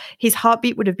that, his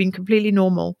heartbeat would have been completely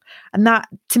normal. And that,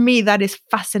 to me, that is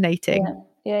fascinating.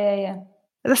 Yeah.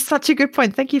 That's such a good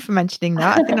point. Thank you for mentioning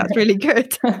that. I think that's really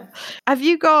good. Have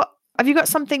you got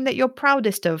something that you're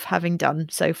proudest of having done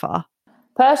so far?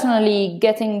 Personally,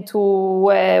 getting to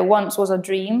where once was a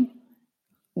dream,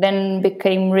 then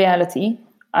became reality.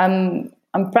 I'm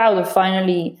proud of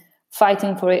finally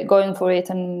fighting for it, going for it,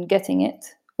 and getting it,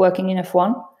 working in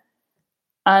F1.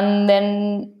 And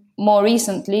then more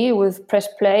recently with Press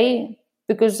Play,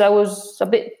 because I was a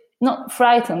bit, not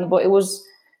frightened, but it was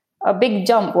a big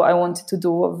jump what I wanted to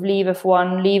do, of leave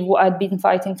F1, leave what I'd been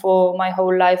fighting for my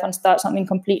whole life and start something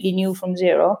completely new from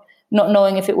zero, not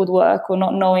knowing if it would work or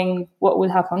not knowing what would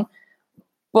happen.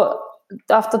 But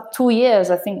after 2 years,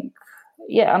 I think,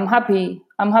 I'm happy.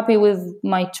 I'm happy with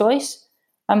my choice.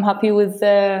 I'm happy with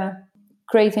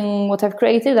creating what I've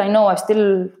created. I know I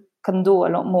still can do a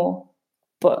lot more,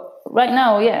 but right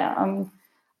now,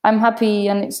 I'm happy,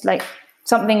 and it's like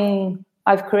something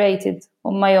I've created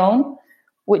on my own,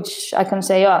 which I can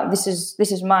say, this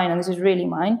is mine, and this is really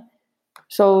mine.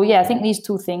 So I think these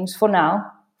two things for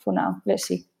now. Let's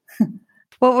see.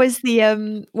 What was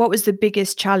the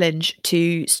biggest challenge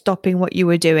to stopping what you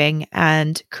were doing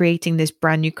and creating this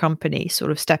brand new company, sort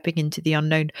of stepping into the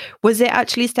unknown? Was it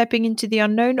actually stepping into the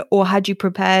unknown, or had you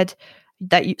prepared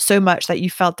so much that you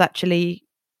felt actually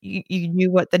you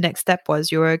knew what the next step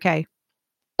was? You were okay?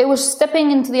 It was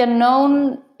stepping into the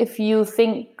unknown. If you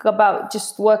think about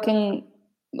just working,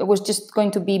 it was just going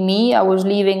to be me. I was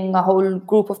leaving a whole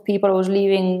group of people. I was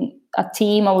leaving a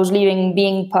team. I was leaving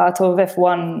being part of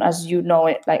F1 as you know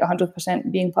it, like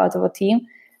 100% being part of a team.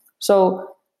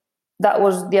 So that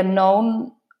was the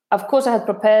unknown. Of course, I had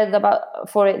prepared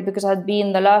for it because I had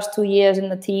been the last 2 years in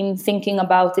the team thinking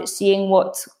about it, seeing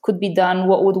what could be done,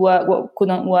 what would work, what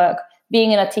couldn't work.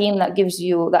 Being in a team that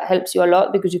helps you a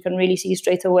lot, because you can really see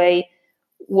straight away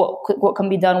what can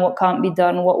be done, what can't be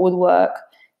done, what would work.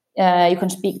 You can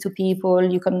speak to people.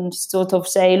 You can sort of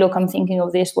say, look, I'm thinking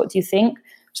of this. What do you think?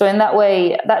 So in that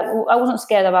way, that I wasn't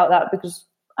scared about that, because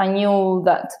I knew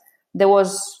that there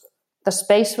was the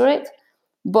space for it.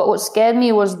 But what scared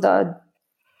me was the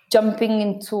jumping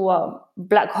into a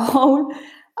black hole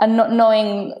and not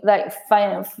knowing like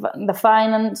the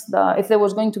finance, if there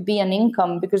was going to be an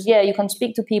income. Because you can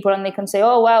speak to people and they can say,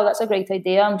 oh wow, that's a great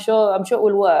idea. I'm sure it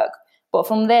will work. But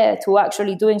from there to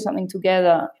actually doing something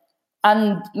together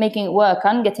and making it work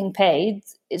and getting paid,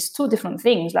 it's two different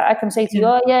things. Like I can say to you,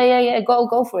 oh yeah,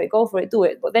 go for it, do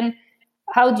it. But then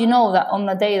how do you know that on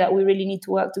the day that we really need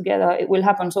to work together, it will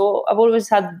happen? So I've always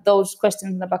had those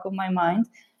questions in the back of my mind.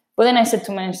 But then I said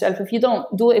to myself, if you don't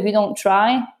do it, if you don't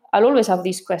try, I'll always have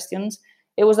these questions.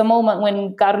 It was a moment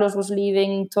when Carlos was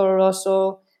leaving Toro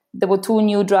Rosso. There were 2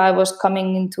 new drivers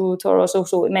coming into Toro Rosso,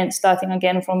 so it meant starting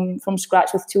again from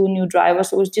scratch with 2 new drivers.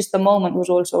 So it was just the moment was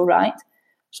also right.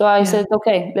 So I said,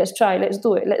 okay, let's try, let's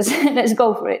do it, let's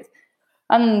go for it.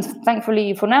 And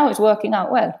thankfully, for now, it's working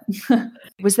out well.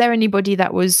 Was there anybody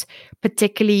that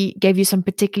gave you some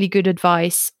particularly good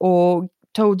advice or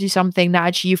told you something that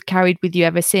actually you've carried with you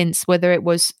ever since, whether it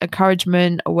was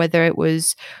encouragement or whether it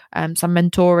was some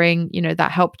mentoring,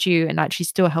 that helped you and actually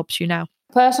still helps you now?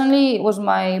 Personally, it was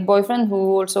my boyfriend who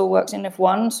also works in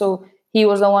F1. So he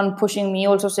was the one pushing me,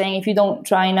 also saying, if you don't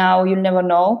try now, you'll never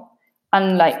know.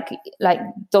 And like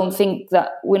don't think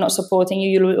that we're not supporting you.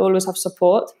 You'll always have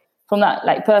support. From that,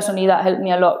 like personally, that helped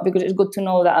me a lot because it's good to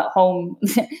know that at home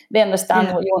they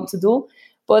understand what you want to do.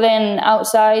 But then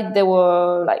outside, there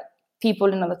were like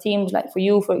people in other teams, like for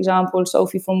you, for example,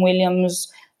 Sophie from Williams,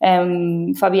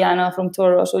 Fabiana from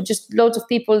Toro. So just loads of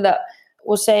people that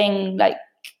were saying like,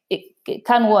 it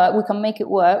can work. We can make it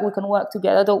work. We can work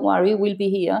together. Don't worry. We'll be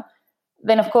here.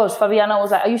 Then, of course, Fabiana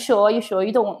was like, are you sure?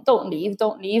 You don't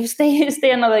leave.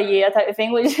 Stay another year type of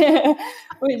thing, which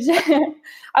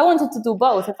I wanted to do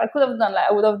both. If I could have done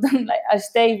I would have done I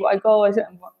stay, I go.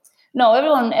 No,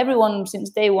 everyone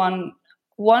since day one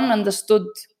understood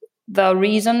the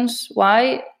reasons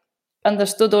why,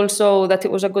 understood also that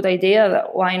it was a good idea,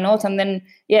 that why not. And then,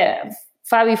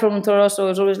 Fabi from Toro Rosso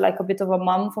was always like a bit of a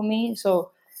mum for me.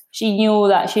 So she knew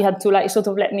that she had to sort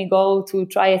of let me go to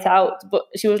try it out. But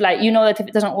she was like, that if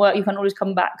it doesn't work, you can always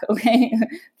come back, okay?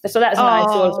 So that's nice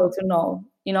also to know,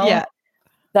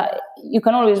 that you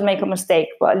can always make a mistake,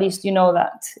 but at least you know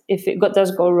that if it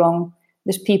does go wrong,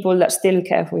 there's people that still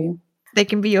care for you. They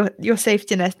can be your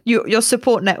safety net, your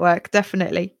support network,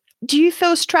 definitely. Do you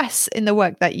feel stress in the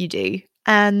work that you do?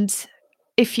 And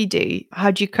if you do,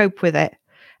 how do you cope with it?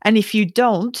 And if you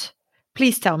don't,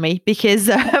 please tell me, because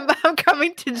I'm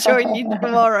coming to join you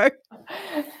tomorrow.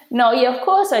 No, of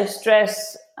course I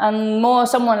stress. And more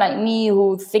someone like me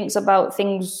who thinks about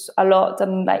things a lot.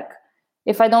 And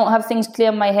if I don't have things clear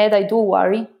in my head, I do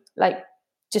worry.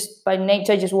 Just by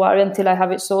nature, I just worry until I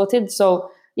have it sorted.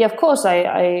 So, of course,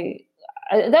 I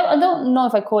don't know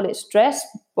if I call it stress,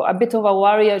 but a bit of a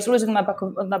worry. It's always in the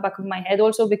back of my head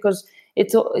also, because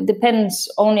it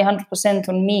depends only 100%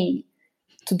 on me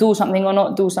to do something or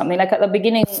not do something. Like at the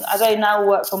beginning, as I now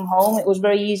work from home, it was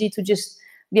very easy to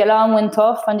the alarm went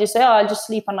off and just say, I'll just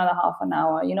sleep another half an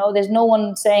hour. There's no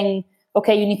one saying,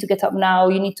 okay, you need to get up now,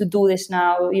 you need to do this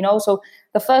now, So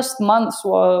the first months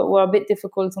were a bit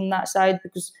difficult on that side,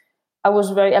 because I was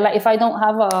very, if I don't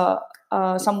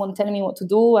have someone telling me what to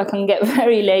do, I can get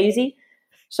very lazy.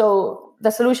 So the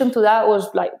solution to that was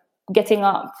getting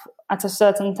up at a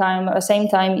certain time, at the same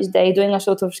time each day, doing a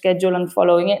sort of schedule and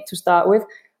following it to start with.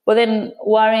 But then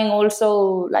worrying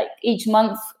also, each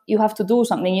month you have to do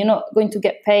something. You're not going to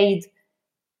get paid,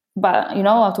 but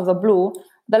out of the blue.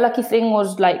 The lucky thing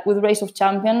was with Race of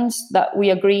Champions that we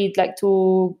agreed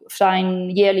to sign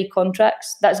yearly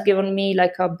contracts. That's given me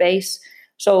a base.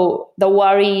 So the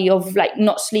worry of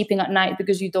not sleeping at night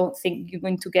because you don't think you're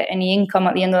going to get any income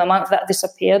at the end of the month, that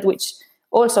disappeared, which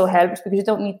also helps because you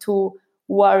don't need to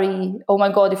worry, oh my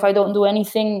God, if I don't do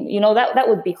anything, that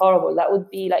would be horrible. That would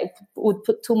be would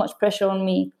put too much pressure on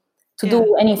me to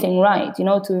do anything right,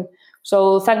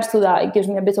 So thanks to that, it gives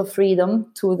me a bit of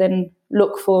freedom to then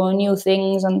look for new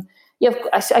things. And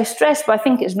I stress, but I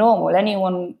think it's normal.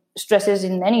 Anyone stresses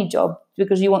in any job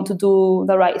because you want to do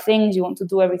the right things, you want to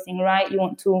do everything right, you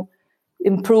want to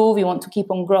improve, you want to keep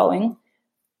on growing.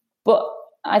 But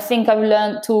I think I've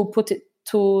learned to put it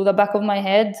to the back of my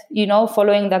head,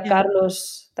 following the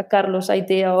Carlos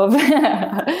idea of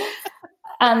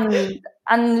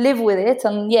and live with it.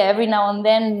 And every now and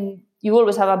then you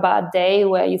always have a bad day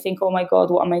where you think, oh my God,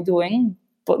 what am I doing?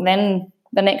 But then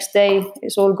the next day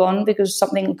it's all gone because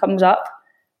something comes up,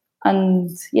 and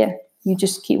you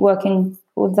just keep working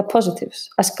with the positives,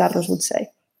 as Carlos would say.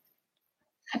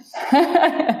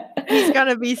 He's going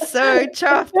to be so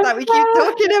chuffed that we keep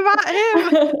talking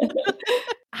about him.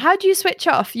 How do you switch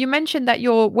off? You mentioned that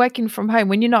you're working from home.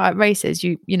 When you're not at races,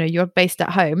 you're based at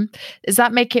home. Does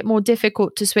that make it more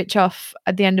difficult to switch off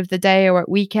at the end of the day or at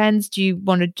weekends? Do you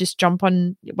want to just jump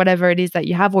on whatever it is that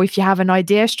you have? Or if you have an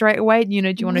idea straight away, do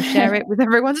you want to share it with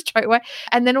everyone straight away?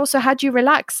 And then also, how do you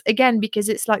relax? Again, because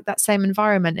it's that same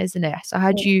environment, isn't it? So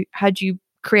how do you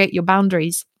create your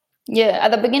boundaries? Yeah,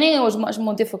 at the beginning it was much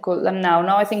more difficult than now.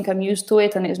 Now I think I'm used to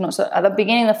it, and it's not so. At the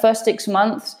beginning, the first 6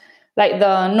 months, like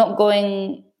the not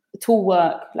going to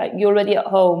work, like you're already at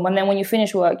home, and then when you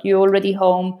finish work, you're already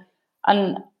home.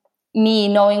 And me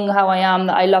knowing how I am,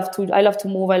 that I love to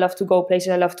move, I love to go places,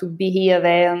 I love to be here,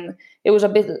 there, and it was a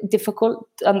bit difficult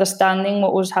understanding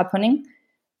what was happening.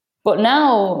 But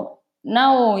now,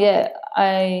 yeah,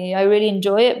 I really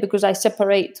enjoy it because I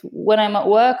separate. When I'm at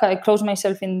work, I close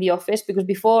myself in the office, because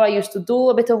before I used to do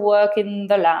a bit of work in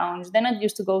the lounge, then I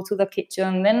used to go to the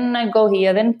kitchen, then I go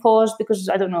here, then pause because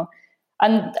I don't know.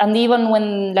 And even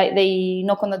when like they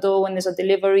knock on the door when there's a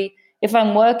delivery, if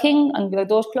I'm working and the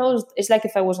door's closed, it's like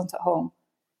if I wasn't at home.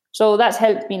 So that's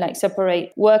helped me like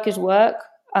separate. Work is work,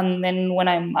 and then when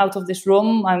I'm out of this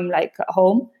room, I'm like at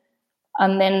home.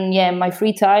 And then, yeah, my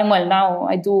free time, well, now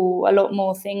I do a lot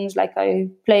more things. Like I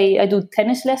do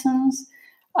tennis lessons.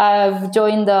 I've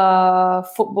joined the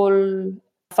football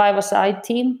five-a-side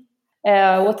team.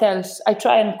 What else? I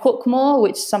try and cook more,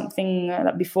 which is something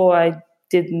that before I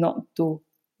did not do.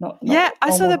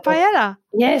 I saw the paella.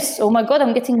 Yes. Oh my God,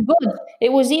 I'm getting good.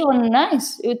 It was even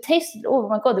nice. It tasted, oh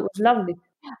my God, it was lovely.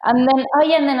 And then,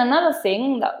 and then another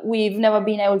thing that we've never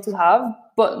been able to have,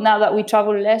 but now that we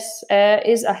travel less,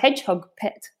 is a hedgehog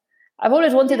pet. I've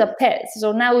always wanted a pet,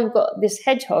 so now we've got this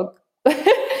hedgehog,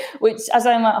 which, as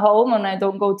I'm at home and I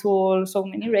don't go to so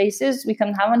many races, we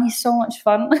can have, and he's so much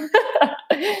fun.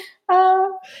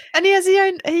 And he has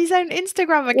his own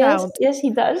Instagram account. Yes, he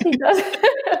does.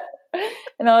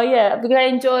 Yeah, because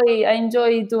I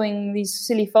enjoy doing these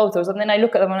silly photos, and then I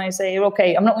look at them and I say,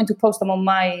 okay, I'm not going to post them on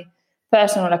my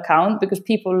personal account because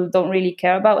people don't really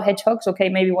care about hedgehogs. Okay,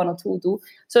 maybe one or two do.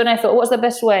 So then I thought, what's the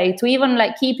best way to even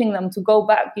like keeping them to go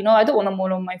back? I don't want them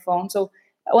all on my phone. So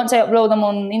once I upload them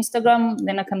on Instagram,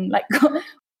 then I can like.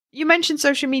 You mentioned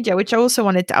social media, which I also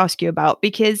wanted to ask you about,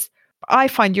 because I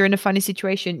find you're in a funny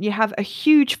situation. You have a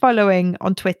huge following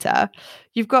on Twitter.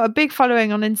 You've got a big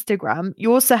following on Instagram.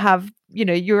 You also have,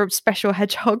 your special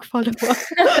hedgehog follower,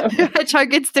 your hedgehog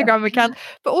Instagram account.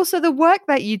 But also the work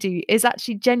that you do is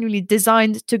actually genuinely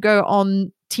designed to go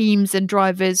on teams and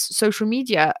drivers' social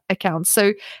media accounts.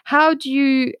 So how do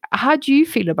you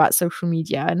feel about social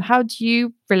media, and how do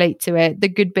you relate to it, the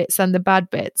good bits and the bad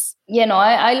bits?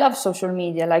 I love social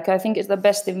media. Like, I think it's the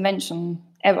best invention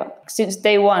ever since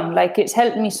day one. Like, it's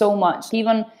helped me so much.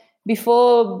 Even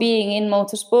before being in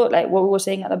motorsport, like what we were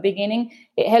saying at the beginning,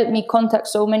 it helped me contact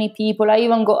so many people. I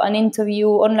even got an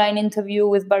online interview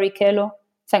with Barrichello,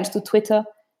 thanks to Twitter.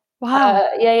 Wow.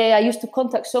 I used to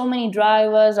contact so many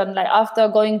drivers, and like after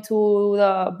going to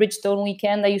the Bridgestone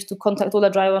weekend, I used to contact all the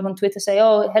drivers on Twitter, say,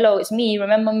 oh, hello, it's me,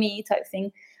 remember me, type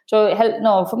thing. So it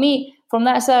helped. For me, from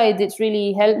that side, it's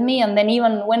really helped me. And then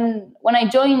even when I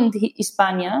joined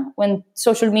Hispania, when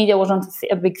social media wasn't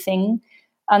a big thing,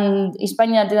 and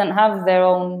Hispania didn't have their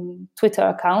own Twitter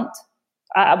account,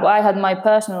 I had my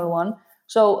personal one.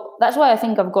 So that's why I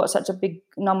think I've got such a big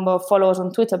number of followers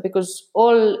on Twitter, because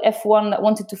all F1 that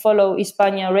wanted to follow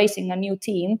Hispania Racing, a new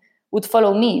team, would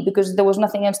follow me because there was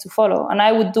nothing else to follow. And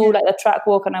I would do like a track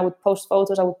walk, and I would post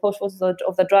photos. I would post photos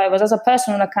of the drivers as a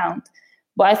personal account.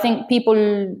 But I think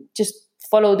people just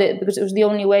followed it because it was the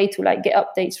only way to like get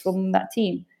updates from that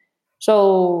team.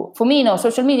 So for me,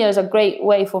 social media is a great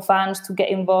way for fans to get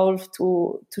involved,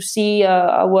 to see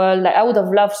a world. Like, I would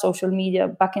have loved social media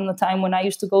back in the time when I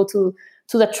used to go to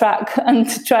the track and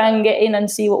to try and get in and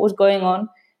see what was going on.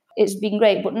 It's been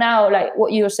great. But now, like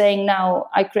what you were saying, now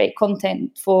I create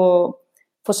content for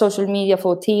social media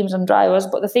for teams and drivers.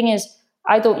 But the thing is,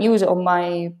 I don't use it on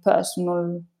my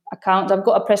personal account. I've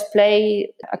got a Press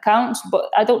Play account, but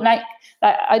I don't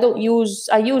I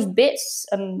use bits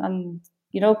and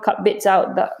cut bits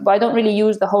out, but I don't really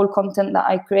use the whole content that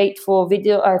I create for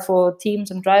video for teams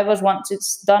and drivers. Once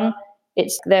it's done,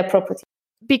 it's their property.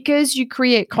 Because you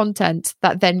create content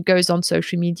that then goes on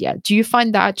social media, do you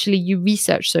find that actually you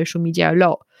research social media a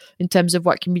lot in terms of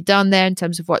what can be done there, in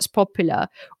terms of what's popular?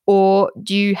 Or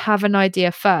do you have an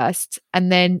idea first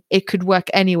and then it could work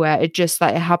anywhere, it just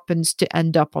like it happens to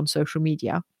end up on social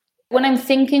media? When I'm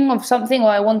thinking of something or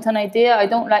I want an idea, I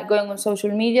don't like going on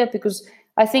social media because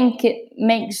I think it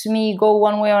makes me go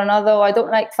one way or another. I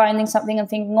don't like finding something and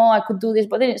thinking, I could do this,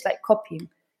 but then it's like copying.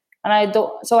 And I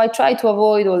don't, so I try to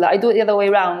avoid all that. I do it the other way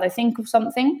around. I think of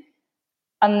something,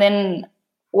 and then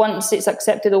once it's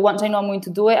accepted, or once I know I'm going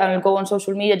to do it, I'll go on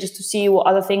social media just to see what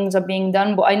other things are being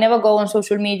done. But I never go on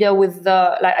social media with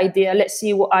the idea, let's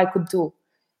see what I could do.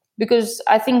 Because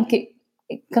I think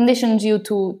it conditions you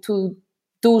to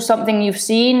do something you've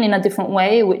seen in a different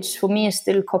way, which for me is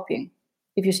still copying,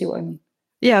 if you see what I mean.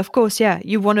 Yeah, of course. Yeah.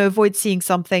 You want to avoid seeing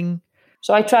something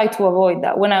So I try to avoid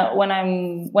that when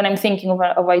I'm thinking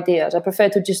of ideas. I prefer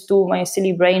to just do my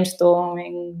silly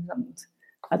brainstorming and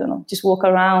I don't know, just walk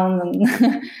around and,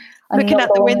 and looking out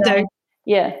the window.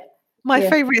 Yeah. My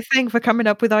favorite thing for coming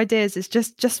up with ideas is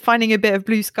just finding a bit of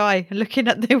blue sky and looking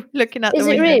at the window. Is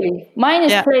it really? Mine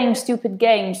is playing stupid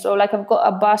games. So like I've got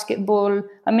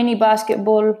a mini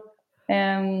basketball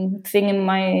thing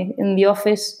in the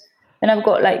office, and I've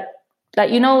got like do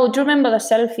you remember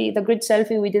the grid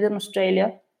selfie we did in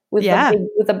Australia with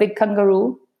a big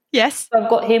kangaroo? Yes. So I've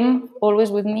got him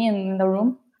always with me in the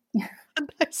room.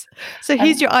 Nice. So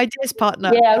he's your ideas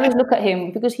partner. Yeah, I always look at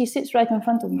him because he sits right in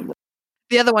front of me.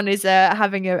 The other one is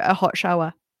having a hot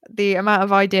shower. The amount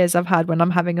of ideas I've had when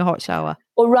I'm having a hot shower.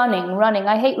 Or running.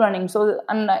 I hate running. So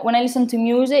when I listen to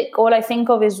music, all I think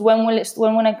of is when will I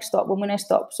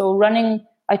stop. So running,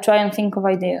 I try and think of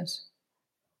ideas,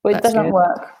 but it doesn't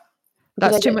work.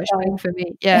 That's too much time for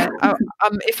me. Yeah,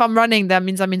 if I'm running, that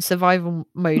means I'm in survival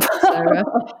mode. So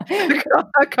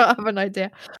I can't have an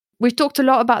idea. We've talked a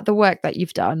lot about the work that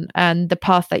you've done and the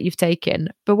path that you've taken,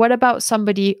 but what about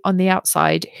somebody on the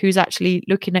outside who's actually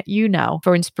looking at you now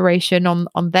for inspiration on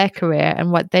their career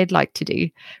and what they'd like to do?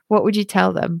 What would you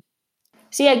tell them?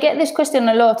 See, I get this question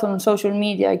a lot on social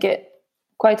media. I get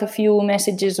quite a few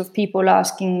messages of people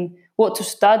asking what to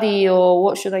study or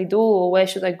what should I do or where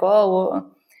should I go.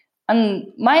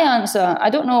 And my answer,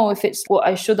 I don't know if it's what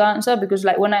I should answer, because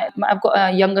like when I've got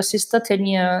a younger sister, 10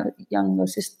 year younger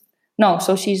sister. No,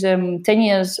 so she's 10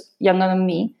 years younger than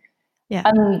me. Yeah.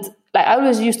 And like I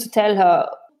always used to tell her,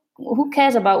 who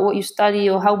cares about what you study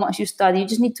or how much you study? You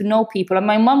just need to know people. And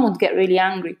my mum would get really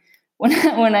angry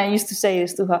when I used to say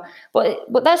this to her.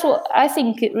 But that's what I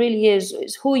think it really is.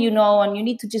 It's who you know, and you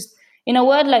need to just, in a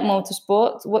word like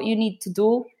motorsport, what you need to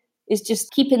do is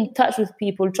just keep in touch with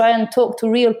people, try and talk to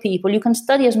real people. You can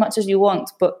study as much as you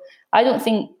want, but I don't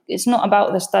think it's not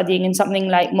about the studying in something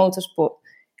like motorsport.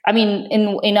 I mean,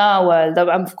 in our world,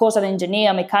 I'm of course an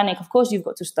engineer, mechanic, of course you've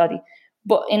got to study.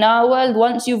 But in our world,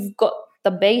 once you've got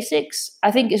the basics, I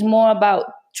think it's more about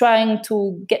trying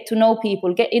to get to know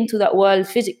people, get into that world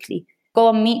physically. Go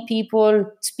and meet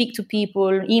people, speak to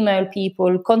people, email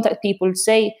people, contact people,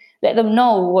 let them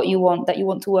know what you want, that you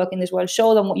want to work in this world,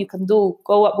 show them what you can do,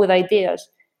 go up with ideas.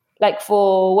 Like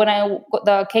for when I got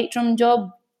the Caterham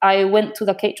job, I went to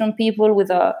the Caterham people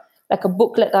with a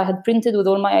booklet I had printed with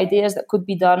all my ideas that could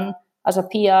be done as a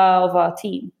PR of our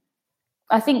team.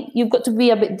 I think you've got to be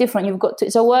a bit different.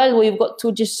 It's a world where you've got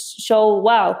to just show,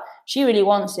 wow, she really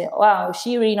wants it. Wow,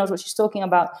 she really knows what she's talking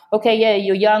about. Okay, yeah,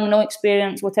 you're young, no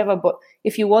experience, whatever. But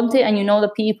if you want it and you know the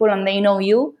people and they know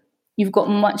you, you've got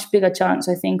a much bigger chance,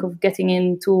 I think, of getting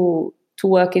into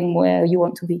working where you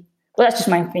want to be. Well, that's just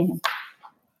my opinion.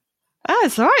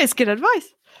 It's all right. It's good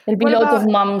advice. There'll be loads of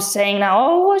mums saying now,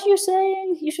 oh, what are you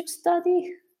saying? You should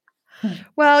study.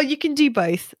 Well, you can do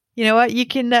both. You know what? You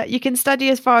can study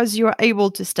as far as you're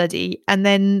able to study and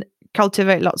then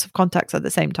cultivate lots of contacts at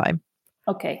the same time.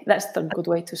 Okay, that's the good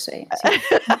way to say it.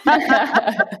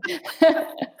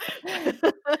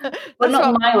 But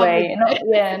not my way.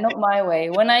 Not my way.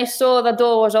 When I saw the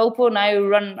door was open, I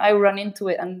run into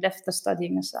it and left the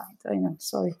studying aside. I know,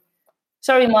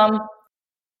 sorry, Mum.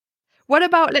 What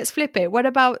about, let's flip it. What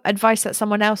about advice that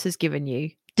someone else has given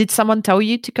you? Did someone tell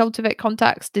you to cultivate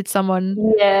contacts? Did someone?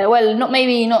 Yeah, well, not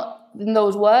in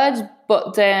those words,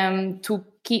 but to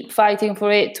keep fighting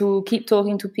for it, to keep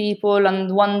talking to people,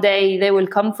 and one day they will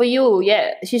come for you.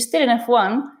 Yeah, she's still in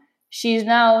F1. She's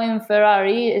now in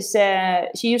Ferrari.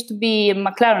 She used to be in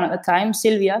McLaren at the time,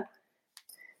 Sylvia.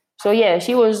 So yeah,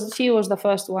 she was the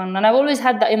first one, and I've always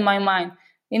had that in my mind.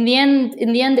 In the end,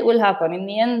 it will happen. In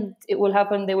the end, it will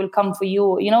happen. They will come for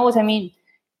you. You know what I mean?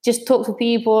 Just talk to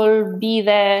people, be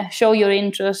there, show your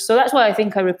interest. So that's why I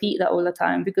think I repeat that all the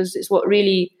time, because it's what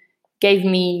really gave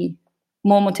me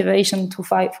more motivation to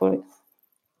fight for it.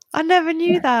 I never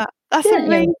knew that. That's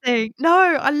amazing. No,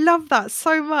 I love that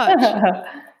so much.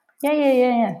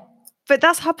 Yeah. But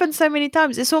that's happened so many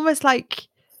times. It's almost like,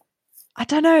 I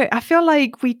don't know, I feel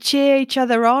like we cheer each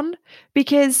other on,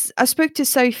 because I spoke to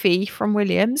Sophie from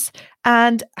Williams,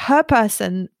 and her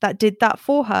person that did that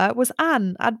for her was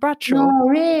Anne at Bradshaw. No,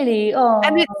 really? Oh.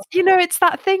 And it's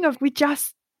that thing of we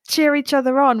just cheer each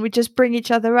other on, we just bring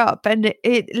each other up, and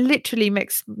it literally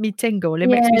makes me tingle. It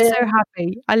makes me so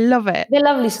happy. I love it. They're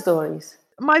lovely stories.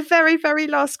 My very, very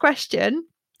last question.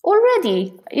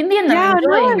 Already? In the end, I'm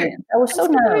enjoying it. I was so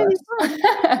nervous.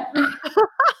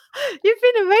 You've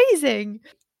been amazing.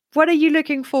 What are you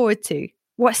looking forward to?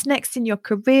 What's next in your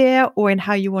career or in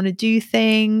how you want to do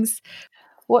things?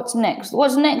 What's next?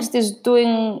 What's next is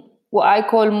doing what I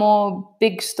call more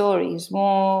big stories,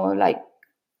 more like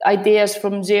ideas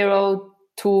from zero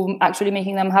to actually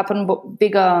making them happen, but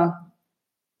bigger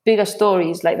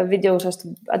stories, like the videos has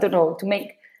to, I don't know, to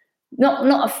make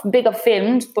not bigger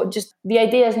films, but just the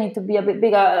ideas need to be a bit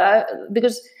bigger,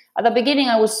 because at the beginning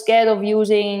I was scared of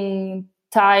using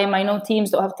time. I know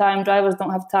teams don't have time, drivers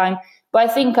don't have time, but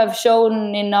I think I've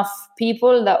shown enough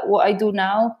people that what I do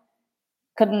now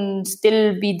can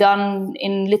still be done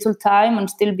in little time and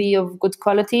still be of good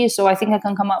quality. So I think I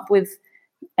can come up with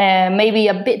maybe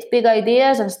a bit big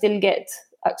ideas and still get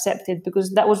accepted,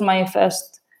 because that was my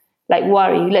first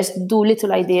worry. Let's do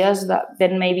little ideas that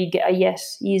then maybe get a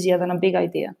yes easier than a big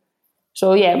idea.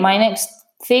 So yeah, my next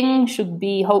thing should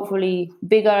be hopefully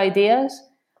bigger ideas,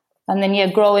 and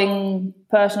then growing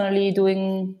personally,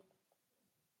 doing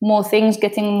more things,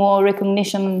 getting more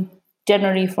recognition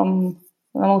generally from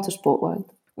the motorsport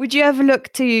world. Would you ever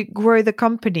look to grow the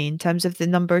company in terms of the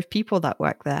number of people that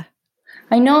work there?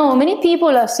 I know many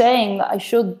people are saying that I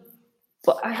should,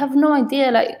 but I have no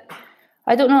idea.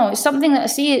 I don't know. It's something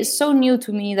that it's so new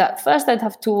to me that first I'd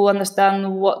have to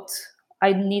understand what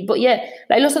I need. But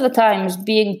lots of the times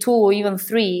being 2 or even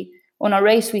 3 on a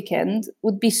race weekend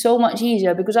would be so much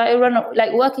easier, because I run,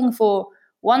 working for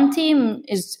one team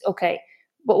is okay.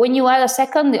 But when you add a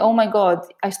second, oh my God,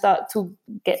 I start to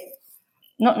get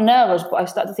not nervous, but I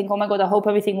start to think, oh my God, I hope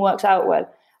everything works out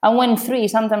well. And when 3,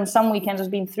 sometimes some weekends has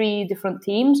been 3 different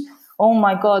teams, oh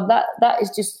my God, that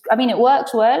is just, I mean, it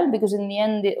works well because in the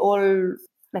end it all,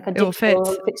 like a jigsaw,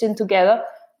 fits in together.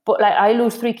 But I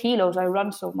lose 3 kilos, I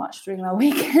run so much during that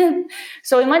weekend.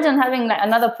 So imagine having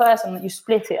another person that you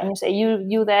split it and you say,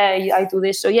 you there, I do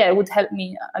this. So it would help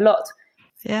me a lot.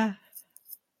 Yeah.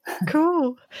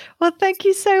 Cool. Well, thank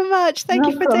you so much. Thank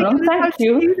you for taking the time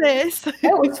to do this. It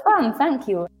was fun. Thank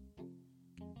you.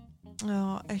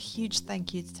 Oh, a huge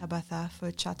thank you to Tabitha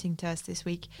for chatting to us this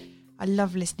week. I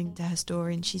love listening to her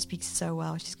story, and she speaks so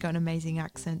well. She's got an amazing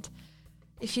accent.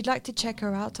 If you'd like to check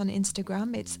her out on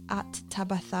Instagram, it's at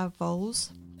Tabitha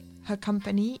Vols. Her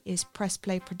company is Press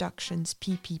Play Productions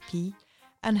PPP,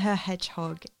 and her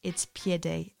hedgehog, it's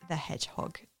Piede the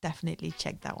Hedgehog. Definitely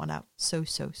check that one out. So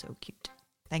cute.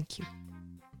 Thank you.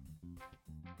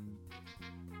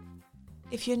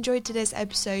 If you enjoyed today's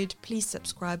episode, please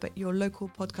subscribe at your local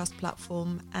podcast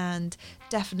platform and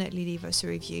definitely leave us a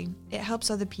review. It helps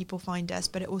other people find us,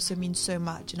 but it also means so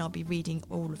much, and I'll be reading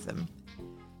all of them.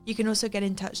 You can also get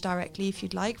in touch directly if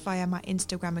you'd like via my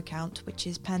Instagram account, which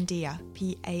is Pandea,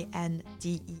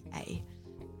 Pandea.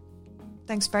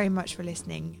 Thanks very much for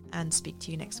listening, and speak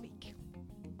to you next week.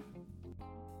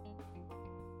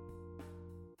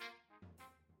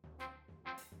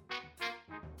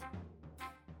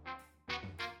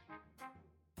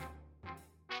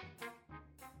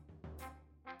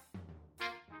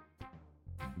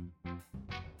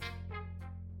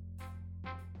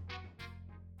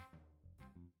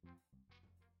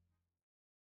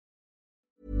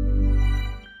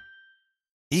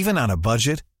 Even on a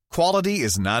budget, quality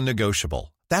is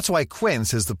non-negotiable. That's why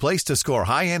Quince is the place to score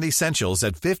high-end essentials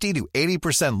at 50 to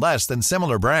 80% less than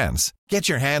similar brands. Get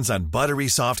your hands on buttery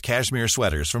soft cashmere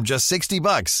sweaters from just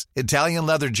 $60, Italian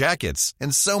leather jackets,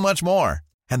 and so much more.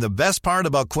 And the best part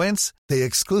about Quince, they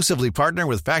exclusively partner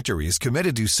with factories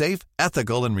committed to safe,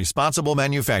 ethical, and responsible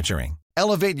manufacturing.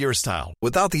 Elevate your style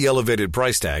without the elevated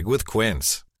price tag with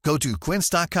Quince. Go to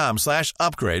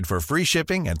quince.com/upgrade for free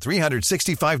shipping and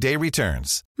 365-day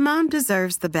returns. Mom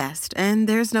deserves the best, and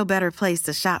there's no better place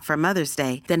to shop for Mother's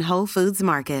Day than Whole Foods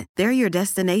Market. They're your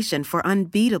destination for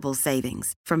unbeatable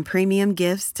savings, from premium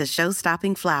gifts to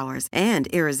show-stopping flowers and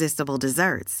irresistible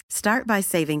desserts. Start by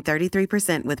saving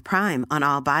 33% with Prime on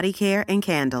all body care and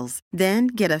candles. Then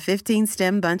get a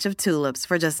 15-stem bunch of tulips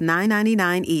for just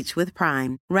 $9.99 each with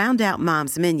Prime. Round out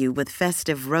Mom's menu with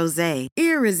festive rosé,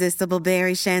 irresistible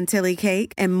berry chantilly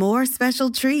cake, and more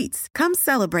special treats. Come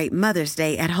celebrate Mother's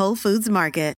Day at Whole Foods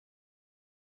Market.